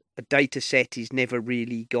a data set is never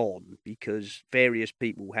really gone because various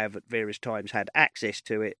people have at various times had access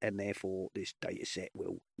to it, and therefore this data set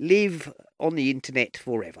will live on the internet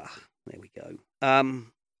forever. There we go.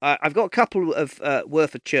 I've got a couple of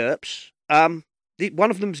worth of chirps. One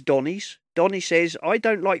of them's Donnie's. Donnie says, I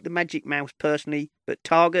don't like the Magic Mouse personally, but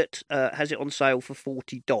Target has it on sale for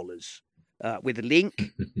 $40 with a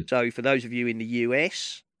link. So for those of you in the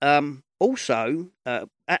US. Also,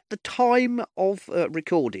 at the time of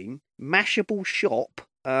recording, Mashable Shop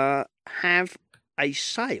have a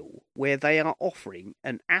sale where they are offering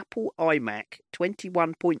an Apple iMac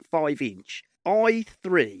 21.5 inch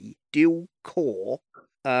i3 dual core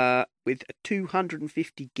with a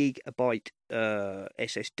 250 gigabyte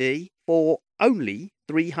SSD for only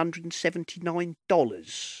 $379.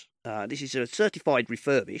 This is a certified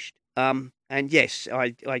refurbished. And yes,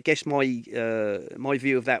 I guess my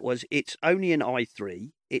view of that was it's only an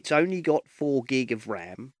i3. It's only got 4 gig of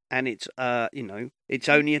RAM, and it's it's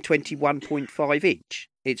only a 21.5 inch.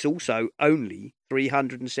 It's also only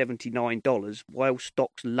 $379 while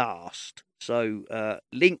stocks last. So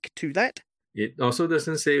link to that. It also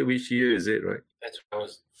doesn't say which year is it, right? That's what I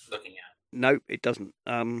was looking at. No, it doesn't.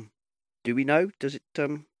 Do we know? Does it?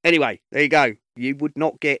 Anyway, there you go. You would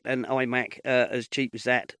not get an iMac as cheap as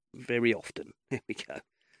that very often. There we go.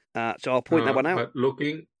 So I'll point that one out. But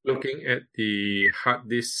looking at the hard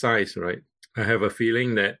disk size, right? I have a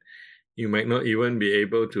feeling that you might not even be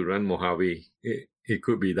able to run Mojave. It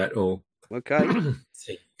could be that old. Okay.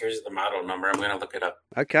 See, here's the model number. I'm going to look it up.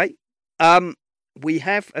 Okay. We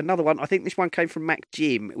have another one. I think this one came from Mac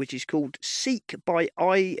Jim, which is called Seek by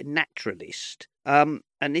iNaturalist.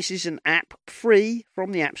 And this is an app free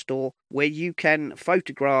from the App Store where you can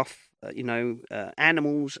photograph,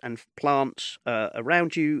 animals and plants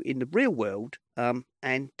around you in the real world.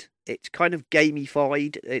 And it's kind of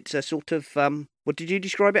gamified. It's a sort of, what did you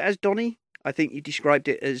describe it as, Donnie? I think you described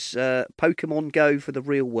it as Pokemon Go for the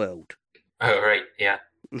real world. Oh, right. Yeah.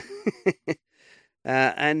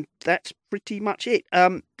 And that's pretty much it.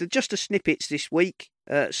 Just the snippets this week.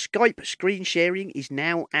 Skype screen sharing is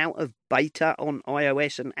now out of beta on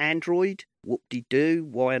iOS and Android. Whoop-de-doo.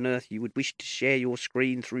 Why on earth you would wish to share your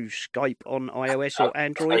screen through Skype on iOS or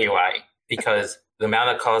Android? I'll tell you why. Because the amount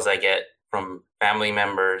of calls I get from family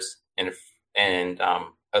members and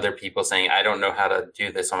other people saying, I don't know how to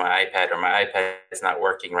do this on my iPad, or my iPad is not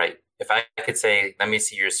working right. If I could say, let me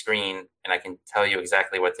see your screen and I can tell you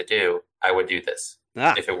exactly what to do, I would do this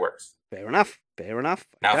if it works. Fair enough. Now,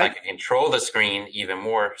 okay. if I could control the screen even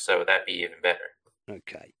more, so that'd be even better.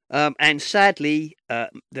 Okay. And sadly,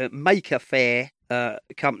 the Maker Faire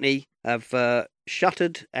company have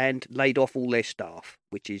shuttered and laid off all their staff,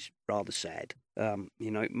 which is rather sad.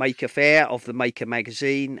 Maker Faire of the Maker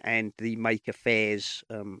magazine and the Maker Fairs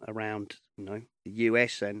around, the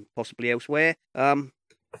US and possibly elsewhere. I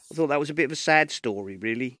thought that was a bit of a sad story,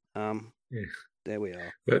 really. Yeah. There we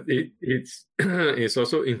are. But it's it's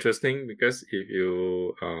also interesting because if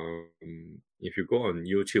you go on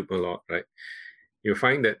YouTube a lot, right, you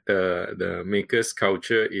find that the makers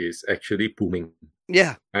culture is actually booming.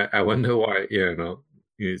 Yeah. I wonder why.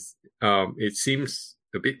 It seems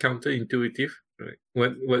a bit counterintuitive, right?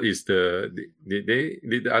 What is did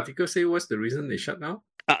the article say what's the reason they shut down?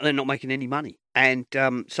 They're not making any money, and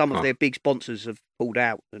some of their big sponsors have pulled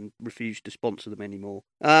out and refused to sponsor them anymore.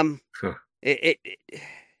 It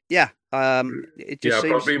just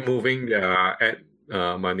seems... probably moving their ad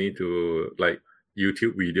money to like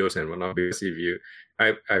YouTube videos and whatnot. Because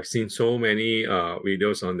I've seen so many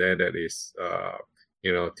videos on there that is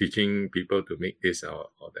teaching people to make this or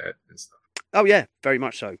that and stuff. Oh yeah, very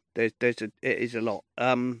much so. It is a lot.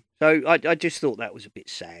 So I just thought that was a bit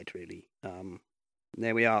sad, really.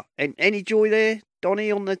 There we are. Any joy there,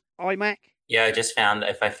 Donnie, on the iMac? Yeah, I just found,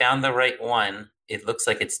 if I found the right one, it looks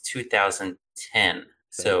like it's 2010.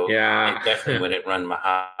 So yeah, it definitely wouldn't run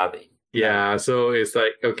Mojave. Yeah, so it's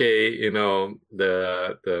like, okay, the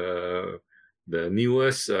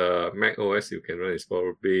newest Mac OS you can run is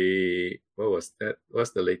probably, what was that?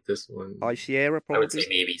 What's the latest one? High Sierra, probably. I would say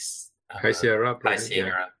maybe High Sierra. High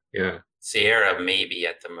Sierra. Yeah. Sierra maybe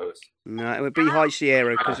at the most. No, it would be High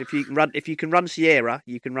Sierra because if you can run Sierra,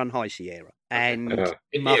 you can run High Sierra. And Uh,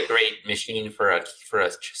 It'd be a great machine for a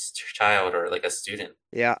child or like a student.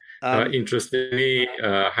 yeah, interestingly,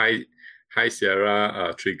 High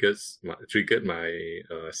Sierra triggered my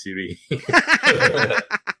Siri.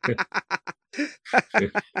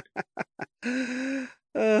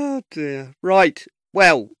 Oh dear. Right.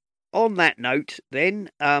 Well, on that note, then,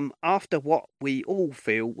 after what we all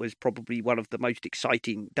feel was probably one of the most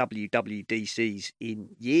exciting WWDCs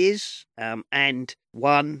in years, and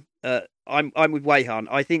one, I'm with Wayhan.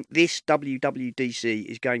 I think this WWDC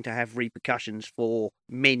is going to have repercussions for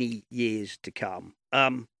many years to come.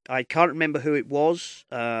 I can't remember who it was.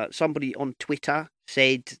 Somebody on Twitter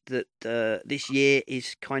said that this year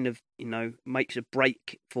is kind of, makes a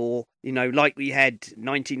break for, like we had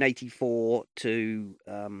 1984 to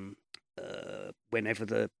whenever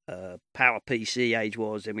the PowerPC age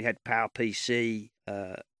was, and we had PowerPC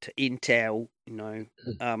to Intel.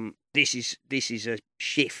 This is a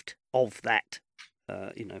shift of that,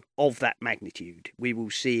 of that magnitude. We will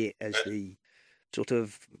see it as the sort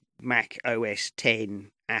of Mac OS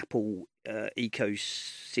 10 Apple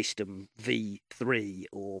ecosystem V3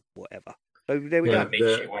 or whatever. So there we go. It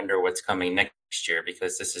makes you wonder what's coming next year,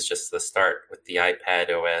 because this is just the start with the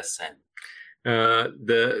iPad OS and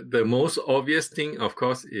the most obvious thing, of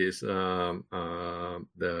course, is the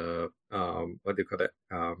what do you call that?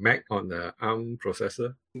 Mac on the ARM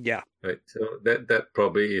processor. Yeah. Right. So that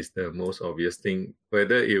probably is the most obvious thing.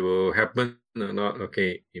 Whether it will happen or not,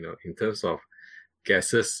 okay, in terms of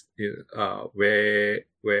guesses, where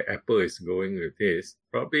Apple is going with this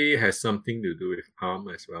probably has something to do with ARM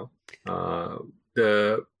as well.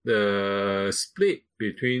 The split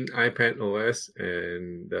between iPad OS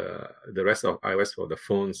and the rest of iOS for the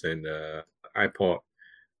phones and the iPod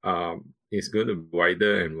is going to be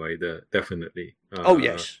wider and wider, definitely. Oh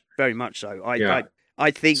yes, very much so.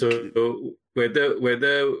 I think so. Whether will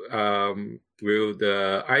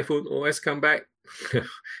the iPhone OS come back?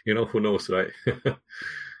 Who knows, right?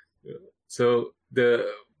 So there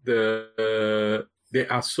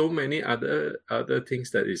are so many other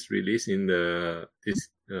things that is released in this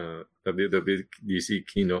WWDC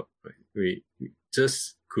keynote. Right? We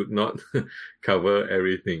just could not cover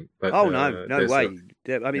everything. But no way.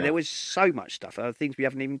 There was so much stuff. Things we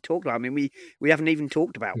haven't even talked about. I mean, we haven't even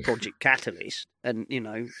talked about Project Catalyst and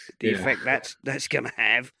the effect that's going to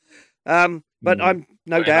have. But I'm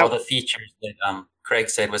no doubt all the features that Craig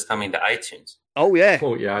said was coming to iTunes. Oh yeah.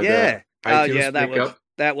 Yeah.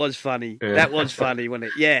 That was funny. Yeah. That was funny, wasn't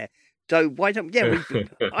it? Yeah. So why don't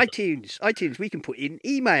iTunes? We can put in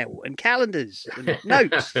email and calendars and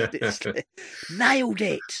notes. Nailed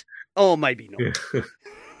it. Or maybe not.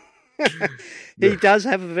 He does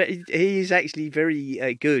have he is actually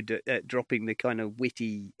very good at dropping the kind of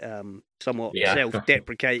witty, somewhat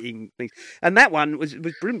self-deprecating things. And that one was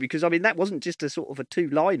brilliant because that wasn't just a sort of a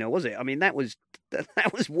two-liner, was it? That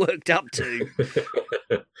was worked up to.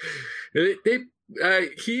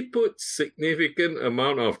 He put significant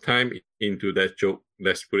amount of time into that joke.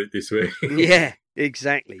 Let's put it this way. Yeah,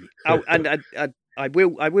 exactly. Oh, and I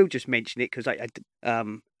will just mention it because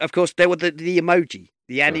of course there were the emoji,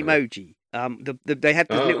 the Animoji. They had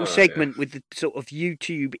the little segment with the sort of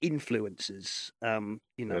YouTube influencers.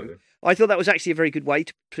 I thought that was actually a very good way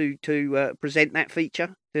to present that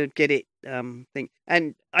feature, to get it thing.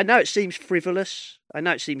 And I know it seems frivolous. I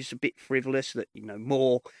know it seems a bit frivolous that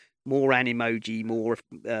more Animoji, more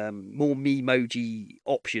Memoji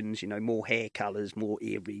options. More hair colours, more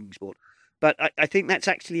earrings, but I think that's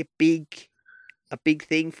actually a big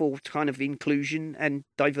thing for kind of inclusion and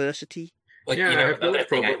diversity. I have no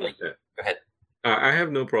problem with that. Go ahead. I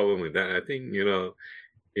have no problem with that. I think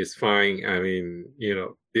it's fine.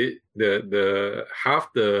 The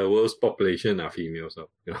half the world's population are females, so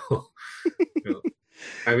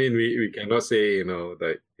we cannot say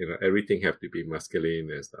that everything have to be masculine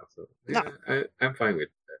and stuff. So I'm fine with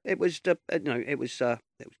that. It was it was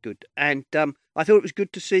good, and I thought it was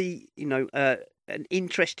good to see an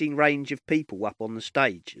interesting range of people up on the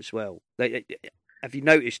stage as well. Have you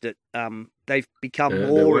noticed that they've become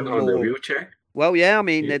more and more on the wheelchair? Well, yeah.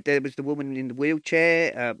 There was the woman in the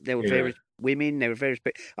wheelchair. There were various women. There were various.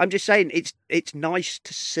 I'm just saying, it's nice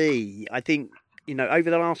to see. I think over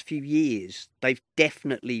the last few years, they've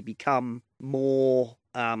definitely become more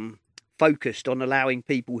focused on allowing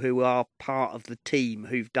people who are part of the team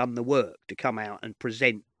who've done the work to come out and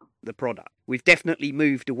present the product. We've definitely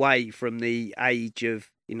moved away from the age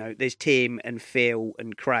of there's Tim and Phil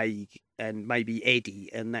and Craig and maybe Eddie,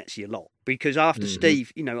 and that's your lot. Because after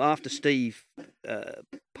Steve,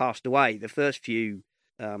 passed away, the first few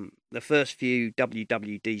the first few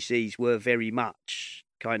WWDCs were very much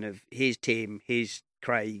kind of here's Tim, here's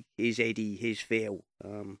Craig, here's Eddie, here's Phil,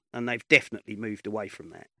 and they've definitely moved away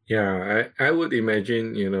from that. Yeah, I would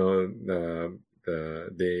imagine,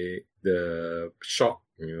 the shock,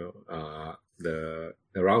 the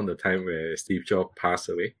around the time where Steve Jobs passed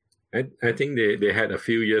away. I think they had a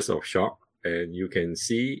few years of shock, and you can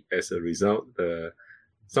see as a result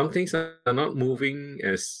some things are not moving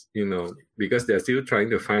as, because they're still trying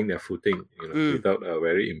to find their footing, without a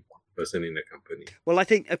very important person in the company. Well, I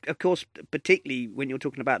think, of course, particularly when you're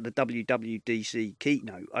talking about the WWDC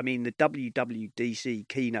keynote, I mean, the WWDC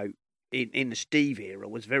keynote in the Steve era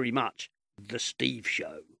was very much the Steve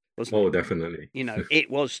show, wasn't it? Oh, definitely. It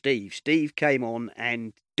was Steve. Steve came on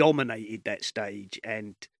and dominated that stage,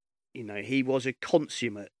 and, he was a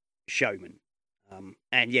consummate showman.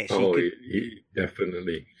 And yes, he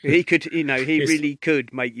definitely. He could, he really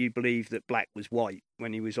could make you believe that black was white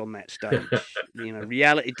when he was on that stage.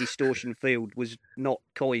 Reality distortion field was not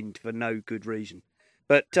coined for no good reason.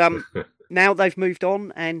 But now they've moved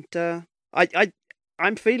on, and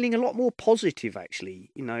I'm feeling a lot more positive,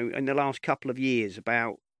 actually. In the last couple of years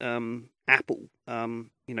about Apple,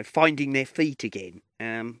 finding their feet again.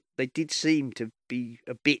 They did seem to be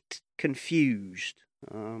a bit confused.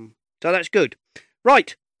 So that's good.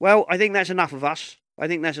 Right. Well, I think that's enough of us.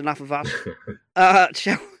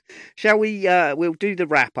 Shall we? We'll do the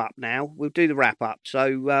wrap up now.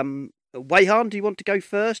 So, Wei-Han, do you want to go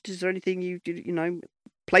first? Is there anything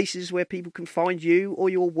places where people can find you or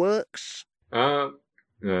your works?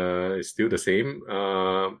 It's still the same.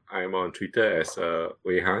 I'm on Twitter as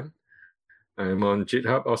Wei-Han. I'm on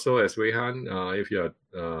GitHub also as Wei-Han. If you're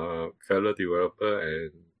a fellow developer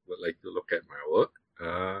and would like to look at my work.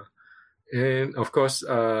 And of course,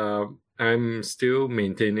 I'm still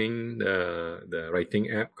maintaining the writing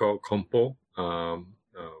app called Compo.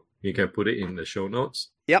 You can put it in the show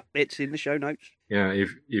notes. Yep, it's in the show notes. Yeah,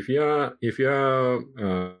 if you're a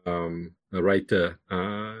writer,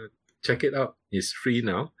 check it out. It's free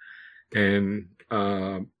now, and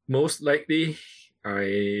most likely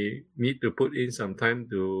I need to put in some time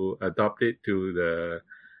to adopt it to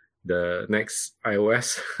the next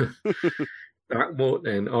iOS. Dark mode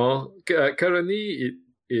and all. Currently,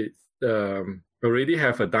 it already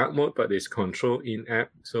have a dark mode, but it's control in app.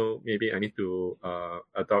 So maybe I need to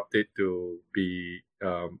adopt it to be,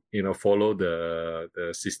 follow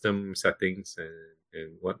the system settings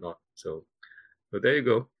and whatnot. So there you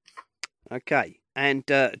go. Okay, and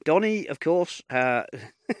Donnie, of course,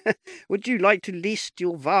 would you like to list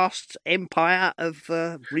your vast empire of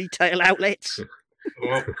retail outlets?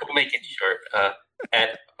 We'll make it short.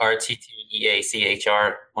 At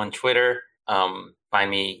RTTEACHR on Twitter.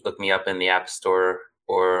 Look me up in the App Store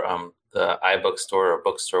or the iBook Store or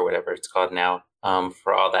Bookstore, whatever it's called now,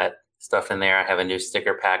 for all that stuff in there. I have a new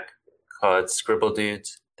sticker pack called Scribble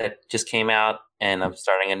Dudes that just came out, and I'm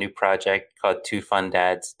starting a new project called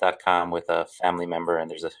twofundads.com with a family member,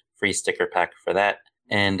 and there's a free sticker pack for that.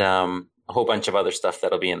 And a whole bunch of other stuff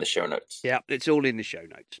that'll be in the show notes. Yeah, it's all in the show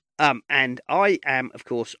notes. And I am, of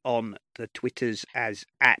course, on the Twitters as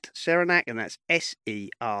 @Serenak, and that's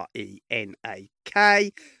SERENAK.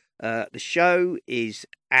 The show is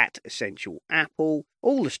 @Essential Apple.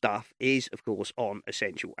 All the stuff is, of course, on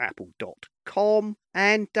essentialapple.com.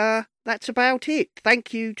 And that's about it.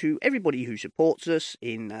 Thank you to everybody who supports us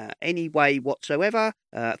in any way whatsoever.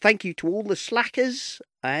 Thank you to all the slackers.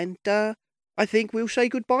 And I think we'll say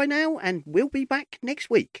goodbye now, and we'll be back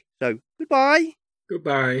next week. So, goodbye.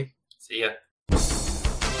 Goodbye. See ya.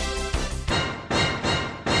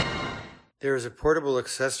 There is a portable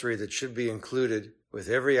accessory that should be included with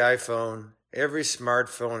every iPhone, every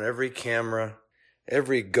smartphone, every camera,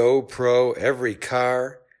 every GoPro, every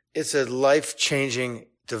car. It's a life-changing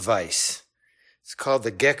device. It's called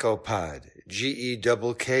the Gecko Pod, GEKKOPOD.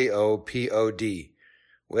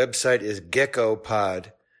 Website is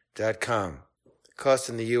geckopod.com. Cost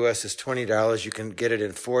in the U.S. is $20. You can get it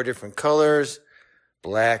in 4 different colors: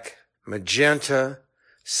 black, magenta,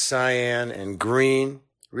 cyan, and green.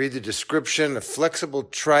 Read the description: a flexible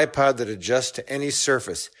tripod that adjusts to any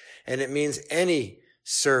surface. And it means any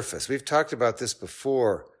surface. We've talked about this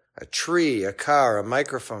before. A tree, a car, a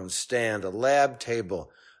microphone stand, a lab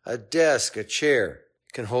table, a desk, a chair.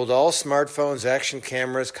 It can hold all smartphones, action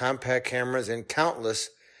cameras, compact cameras in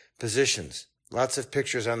countless positions. Lots of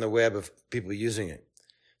pictures on the web of people using it.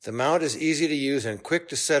 The mount is easy to use and quick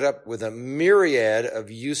to set up with a myriad of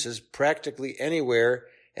uses practically anywhere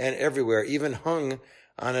and everywhere, even hung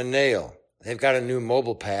on a nail. They've got a new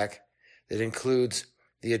mobile pack that includes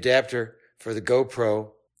the adapter for the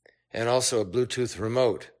GoPro and also a Bluetooth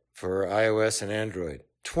remote for iOS and Android.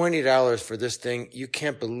 $20 for this thing. You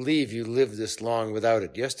can't believe you lived this long without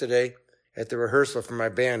it. Yesterday, at the rehearsal for my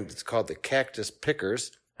band, it's called the Cactus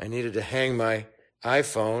Pickers, I needed to hang my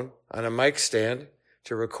iPhone on a mic stand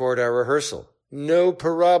to record our rehearsal. No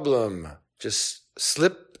problem. Just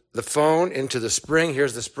slip the phone into the spring.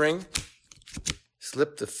 Here's the spring.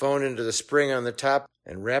 Slip the phone into the spring on the top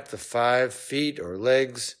and wrap the 5 feet or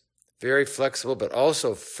legs, very flexible, but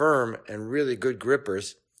also firm and really good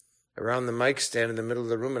grippers around the mic stand in the middle of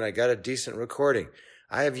the room, and I got a decent recording.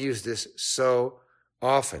 I have used this so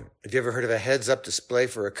often. Have you ever heard of a heads-up display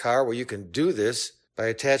for a car? Well, you can do this by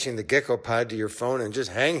attaching the Gecko Pod to your phone and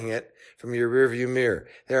just hanging it from your rearview mirror.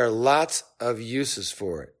 There are lots of uses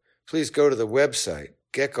for it. Please go to the website,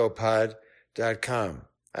 geckopod.com.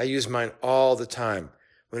 I use mine all the time.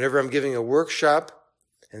 Whenever I'm giving a workshop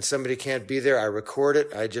and somebody can't be there, I record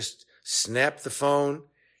it. I just snap the phone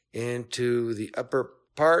into the upper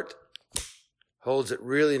part, holds it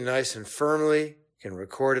really nice and firmly, can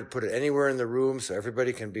record it, put it anywhere in the room so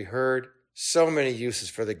everybody can be heard. So many uses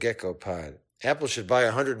for the Gecko Pod. Apple should buy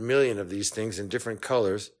 100 million of these things in different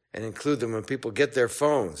colors and include them when people get their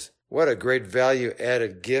phones. What a great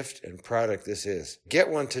value-added gift and product this is. Get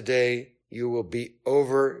one today. You will be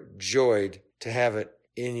overjoyed to have it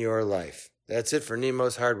in your life. That's it for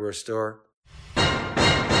Nemo's Hardware Store.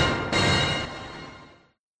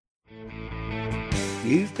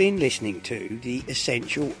 You've been listening to the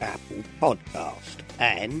Essential Apple podcast,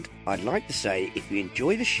 and I'd like to say if you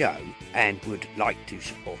enjoy the show and would like to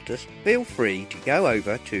support us, feel free to go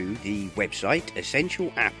over to the website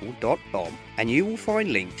essentialapple.com and you will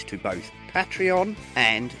find links to both Patreon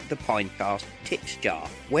and the Pinecast Tips Jar,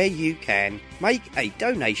 where you can make a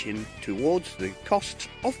donation towards the costs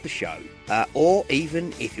of the show, or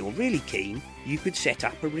even if you're really keen, you could set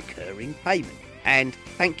up a recurring payment. And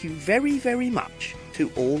thank you very, very much to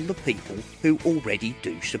all the people who already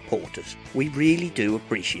do support us. We really do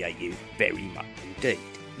appreciate you very much indeed.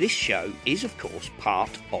 This show is, of course, part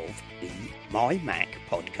of the My Mac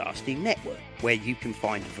Podcasting Network, where you can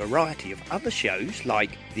find a variety of other shows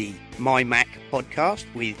like the My Mac Podcast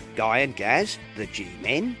with Guy and Gaz, the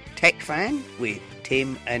G-Men, Tech Fan with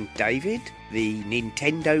Tim and David, the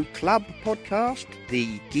Nintendo Club podcast,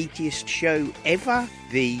 the geekiest show ever,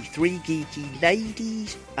 the Three Geeky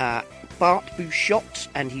Ladies, Bart Bouchot's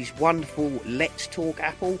and his wonderful Let's Talk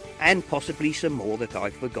Apple, and possibly some more that I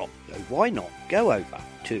forgot. So why not go over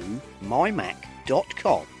to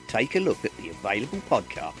mymac.com, take a look at the available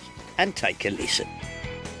podcasts, and take a listen.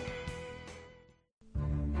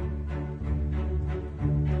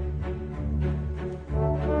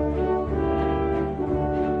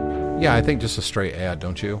 Yeah, I think just a straight ad,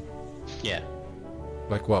 don't you? Yeah.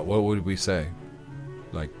 Like what? What would we say?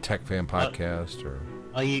 Like Tech Fan Podcast or?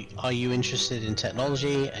 Are you interested in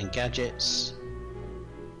technology and gadgets?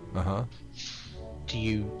 Uh-huh. Do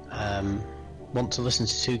you want to listen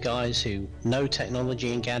to two guys who know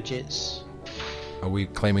technology and gadgets? Are we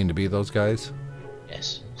claiming to be those guys?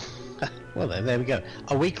 Yes. Well, there we go.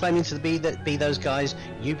 Are we claiming to be those guys?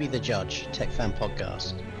 You be the judge. Tech Fan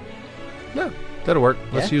Podcast. No, that'll work.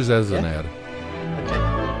 Let's use that as an ad.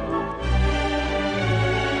 Okay.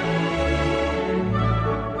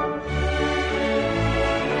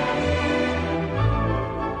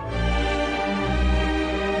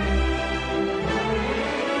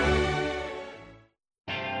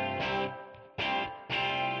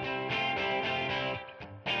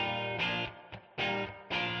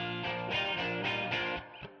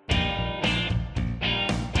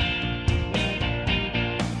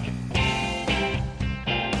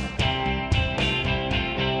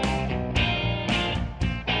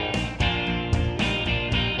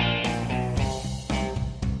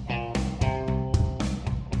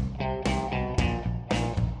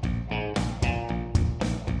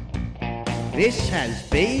 This has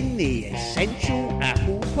been the Essential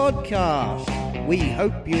Apple Podcast. We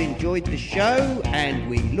hope you enjoyed the show and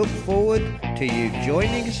we look forward to you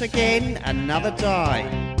joining us again another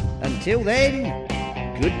time. Until then,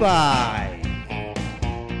 goodbye.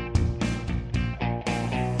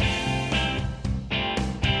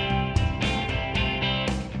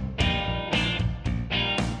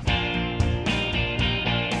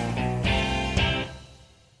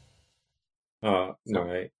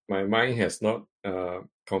 My mind has not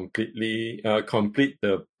complete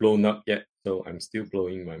the blown up yet, so I'm still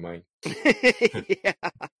blowing my mind. yeah,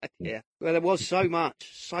 yeah. Well, there was so much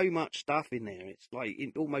stuff in there. It's like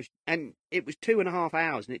and it was 2.5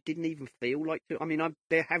 hours, and it didn't even feel like two. I mean,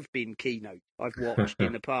 there have been keynotes I've watched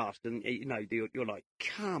in the past, and you're like,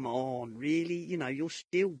 come on, really? You're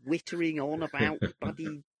still whittering on about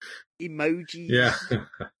bloody emojis Yeah.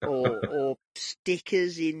 or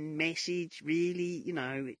stickers in message. Really,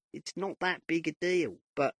 it's not that big a deal.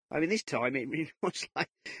 But I mean, this time it really was like.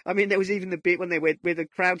 I mean, there was even the bit when where the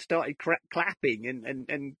crowd started clapping,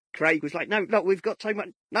 and Craig was like, "No, look, we've got so much.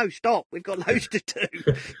 No, stop. We've got loads to do.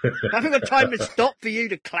 I haven't got time to stop for you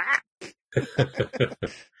to clap."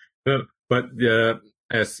 But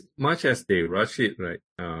as much as they rush it, right?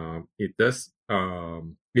 It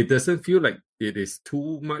doesn't feel like it is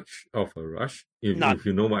too much of a rush. If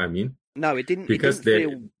you know what I mean. No, it didn't. Because it didn't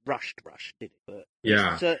feel rushed, did it? But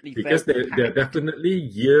yeah, it certainly because felt there are definitely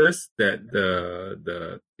years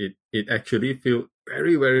that it actually felt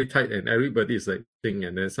very, very tight, and everybody is like thinking,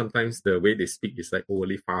 and then sometimes the way they speak is like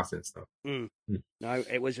overly fast and stuff. No,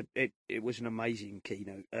 it was an amazing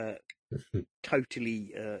keynote.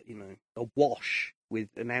 Totally, awash with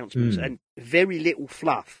announcements and very little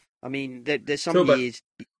fluff. I mean, there's some years,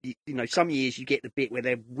 some years you get the bit where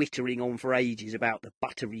they're whittering on for ages about the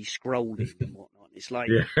buttery scrolling and whatnot. It's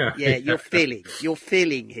like, you're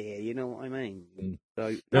filling here. You know what I mean?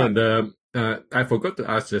 So I forgot to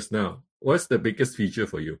ask just now. What's the biggest feature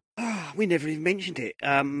for you? We never even mentioned it.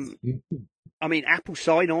 I mean, Apple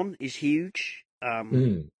sign-on is huge.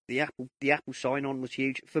 The Apple sign-on was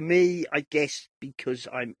huge for me, I guess, because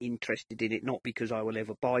I'm interested in it, not because I will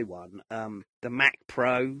ever buy one. The Mac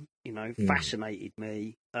Pro, fascinated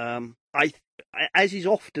me. As is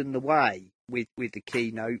often the way with the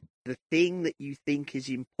keynote, the thing that you think is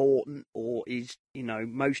important or is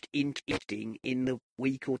most interesting in the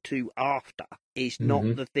week or two after is not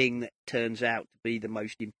the thing that turns out to be the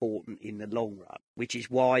most important in the long run, which is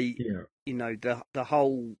why the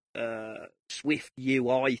whole Swift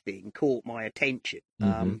UI thing caught my attention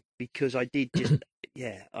because I did just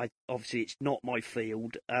obviously it's not my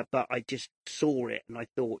field, but I just saw it and I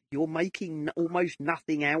thought, you're making almost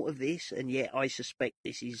nothing out of this, and yet I suspect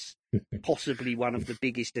this is possibly one of the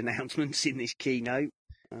biggest announcements in this keynote.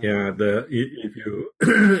 If you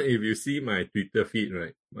if you see my Twitter feed,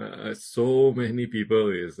 right, so many people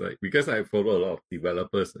is like, because I follow a lot of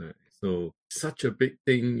developers, right? So such a big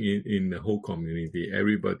thing in the whole community.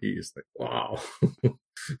 Everybody is like, wow.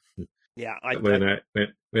 Yeah,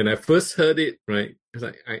 when I first heard it, right,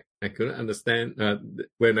 because I couldn't understand.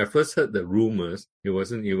 When I first heard the rumors, it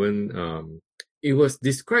wasn't even it was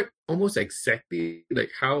described almost exactly like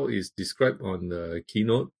how it's described on the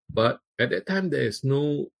keynote, but at that time there is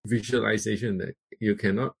no visualization that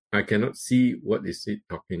I cannot see what is it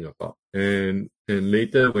talking about. And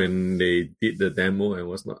later when they did the demo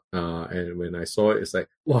and and when I saw it, it's like,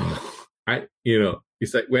 wow,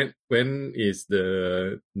 it's like when is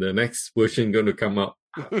the next version going to come out?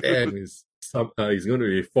 And it's going to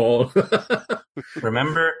be fall.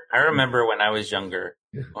 I remember when I was younger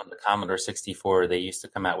on the Commodore 64, they used to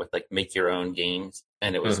come out with like make your own games,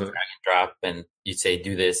 and it was drag and drop, and you'd say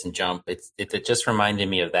do this and jump. It just reminded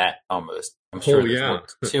me of that almost. I'm sure there's more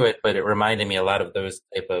to it, but it reminded me a lot of those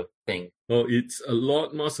type of things. Oh, it's a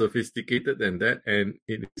lot more sophisticated than that, and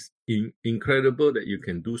it is incredible that you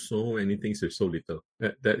can do so many things with so little.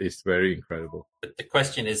 That is very incredible. But the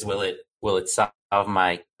question is, will it solve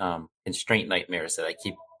my constraint nightmares that I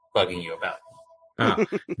keep bugging you about?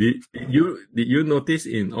 Did you notice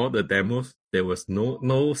in all the demos there was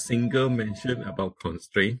no single mention about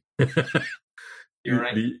constraint? You're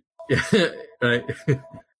right. Right.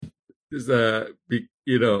 It's a big,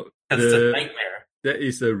 that's a nightmare. There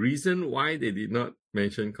is a reason why they did not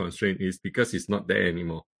mention constraint is because it's not there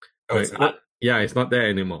anymore. Oh, right? It's not? It's not there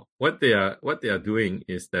anymore. What they are doing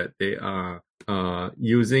is that they are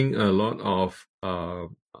using a lot of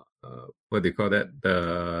what they call that,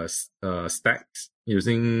 the stacks,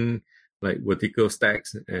 using like vertical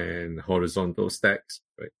stacks and horizontal stacks,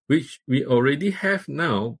 right? Which we already have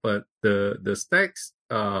now, but the stacks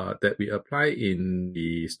that we apply in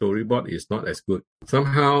the storyboard is not as good.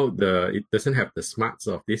 Somehow it doesn't have the smarts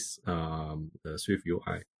of this the Swift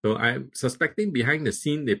UI. So I'm suspecting behind the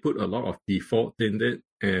scene they put a lot of default in it,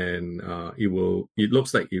 and it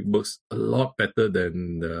looks like it works a lot better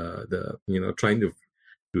than the trying to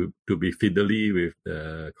be fiddly with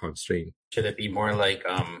the constraint. Should it be more like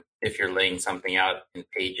if you're laying something out in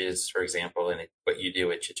pages, for example, and what you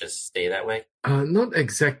do, it should just stay that way? Not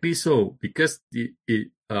exactly so, because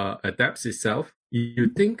it adapts itself. You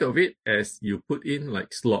think of it as you put in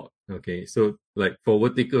like slot. Okay, so like for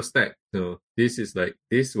vertical stack, So this is like,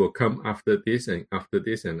 this will come after this and after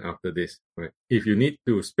this and after this, right? If you need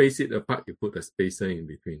to space it apart, you put a spacer in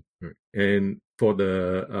between, right? And for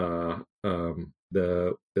the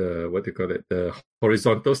what do you call it? The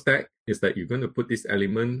horizontal stack is that you're going to put this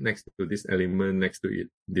element next to this element next to it,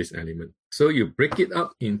 this element. So you break it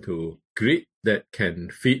up into grid that can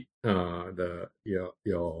fit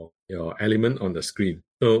your element on the screen.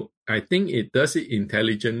 So I think it does it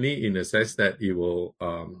intelligently in the sense that it will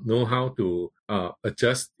know how to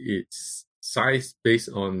adjust its size based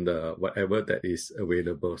on the whatever that is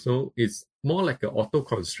available. So it's more like an auto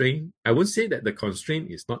constraint. I wouldn't say that the constraint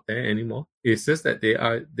is not there anymore. It's just that they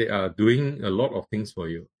are doing a lot of things for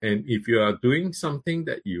you. And if you are doing something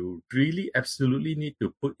that you really absolutely need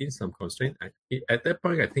to put in some constraint, at that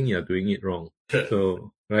point I think you're doing it wrong.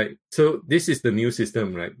 So right. So this is the new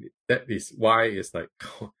system, right? That is why it's like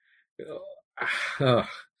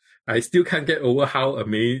I still can't get over how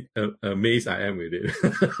amazed I am with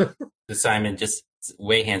it. Simon, just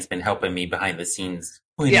Wayhan's been helping me behind the scenes,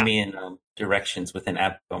 pointing me in directions with an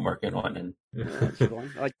app I'm working on. And that's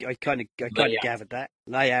fine. I kind of gathered that.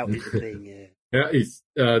 Layout is the thing, yeah. Yeah, it's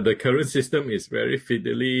the current system is very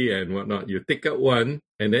fiddly and whatnot. You take out one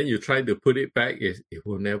and then you try to put it back, it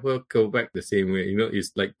will never go back the same way. You know,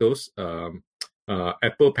 it's like those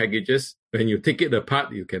Apple packages. When you take it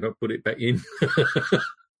apart, you cannot put it back in.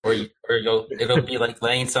 or it'll be like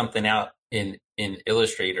laying something out in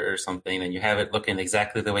Illustrator or something, and you have it looking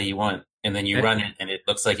exactly the way you want, and then you run it, and it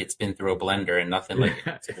looks like it's been through a blender and nothing like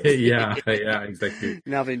that. yeah, exactly.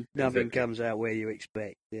 Nothing comes out where you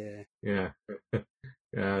expect. Yeah.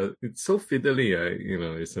 It's so fiddly.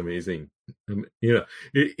 It's amazing.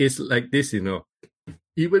 It's like this.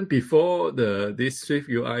 Even before this Swift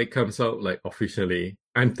UI comes out, like officially,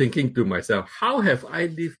 I'm thinking to myself, how have I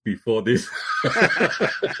lived before this?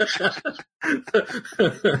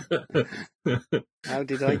 How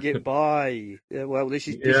did I get by? Well, this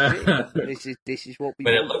is what we.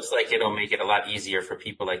 But it looks like it'll make it a lot easier for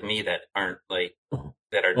people like me that aren't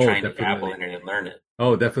trying to dabble in it and learn it.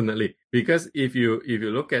 Oh, definitely. Because if you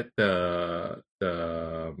look at the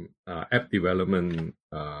app development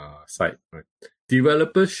site, right?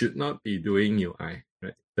 Developers should not be doing UI,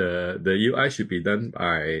 right? The UI should be done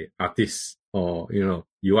by artists or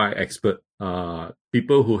UI expert,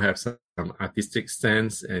 people who have some artistic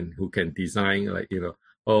sense and who can design, like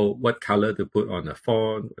what color to put on a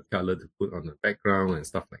font, what color to put on the background and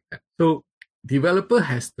stuff like that. So developer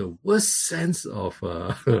has the worst sense of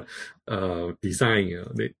design.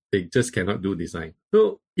 They just cannot do design.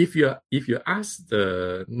 So if you ask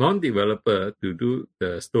the non-developer to do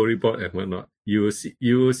the storyboard and whatnot, you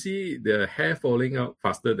will see the hair falling out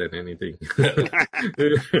faster than anything.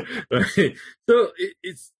 Right? So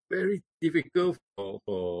it's very difficult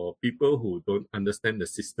for people who don't understand the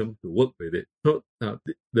system to work with it. So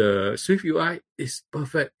the Swift UI is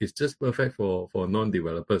perfect. It's just perfect for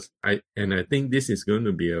non-developers. I think this is going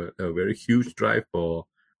to be a very huge drive for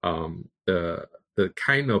the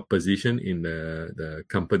kind of position in the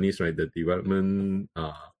companies, right? The development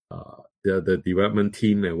the development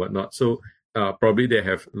team and whatnot. So probably they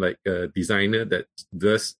have like a designer that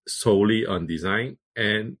does solely on design,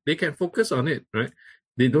 and they can focus on it, right?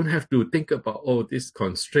 They don't have to think about this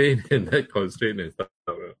constraint and that constraint and stuff.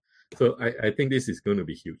 So I think this is going to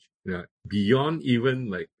be huge, beyond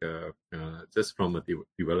even like just from a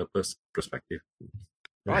developer's perspective.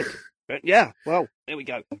 Right. But yeah, well, there we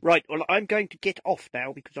go. Right, well, I'm going to get off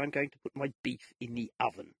now because I'm going to put my beef in the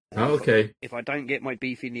oven. Okay. If I don't get my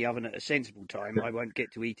beef in the oven at a sensible time, I won't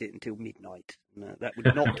get to eat it until midnight. That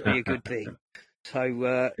would not be a good thing.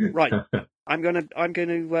 So, right, I'm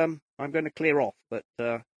gonna clear off. But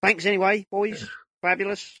thanks anyway, boys.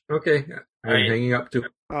 Fabulous. Okay, I'm hanging up too.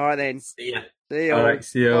 All right then. See ya. See you. All right,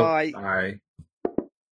 see you. Bye. Bye.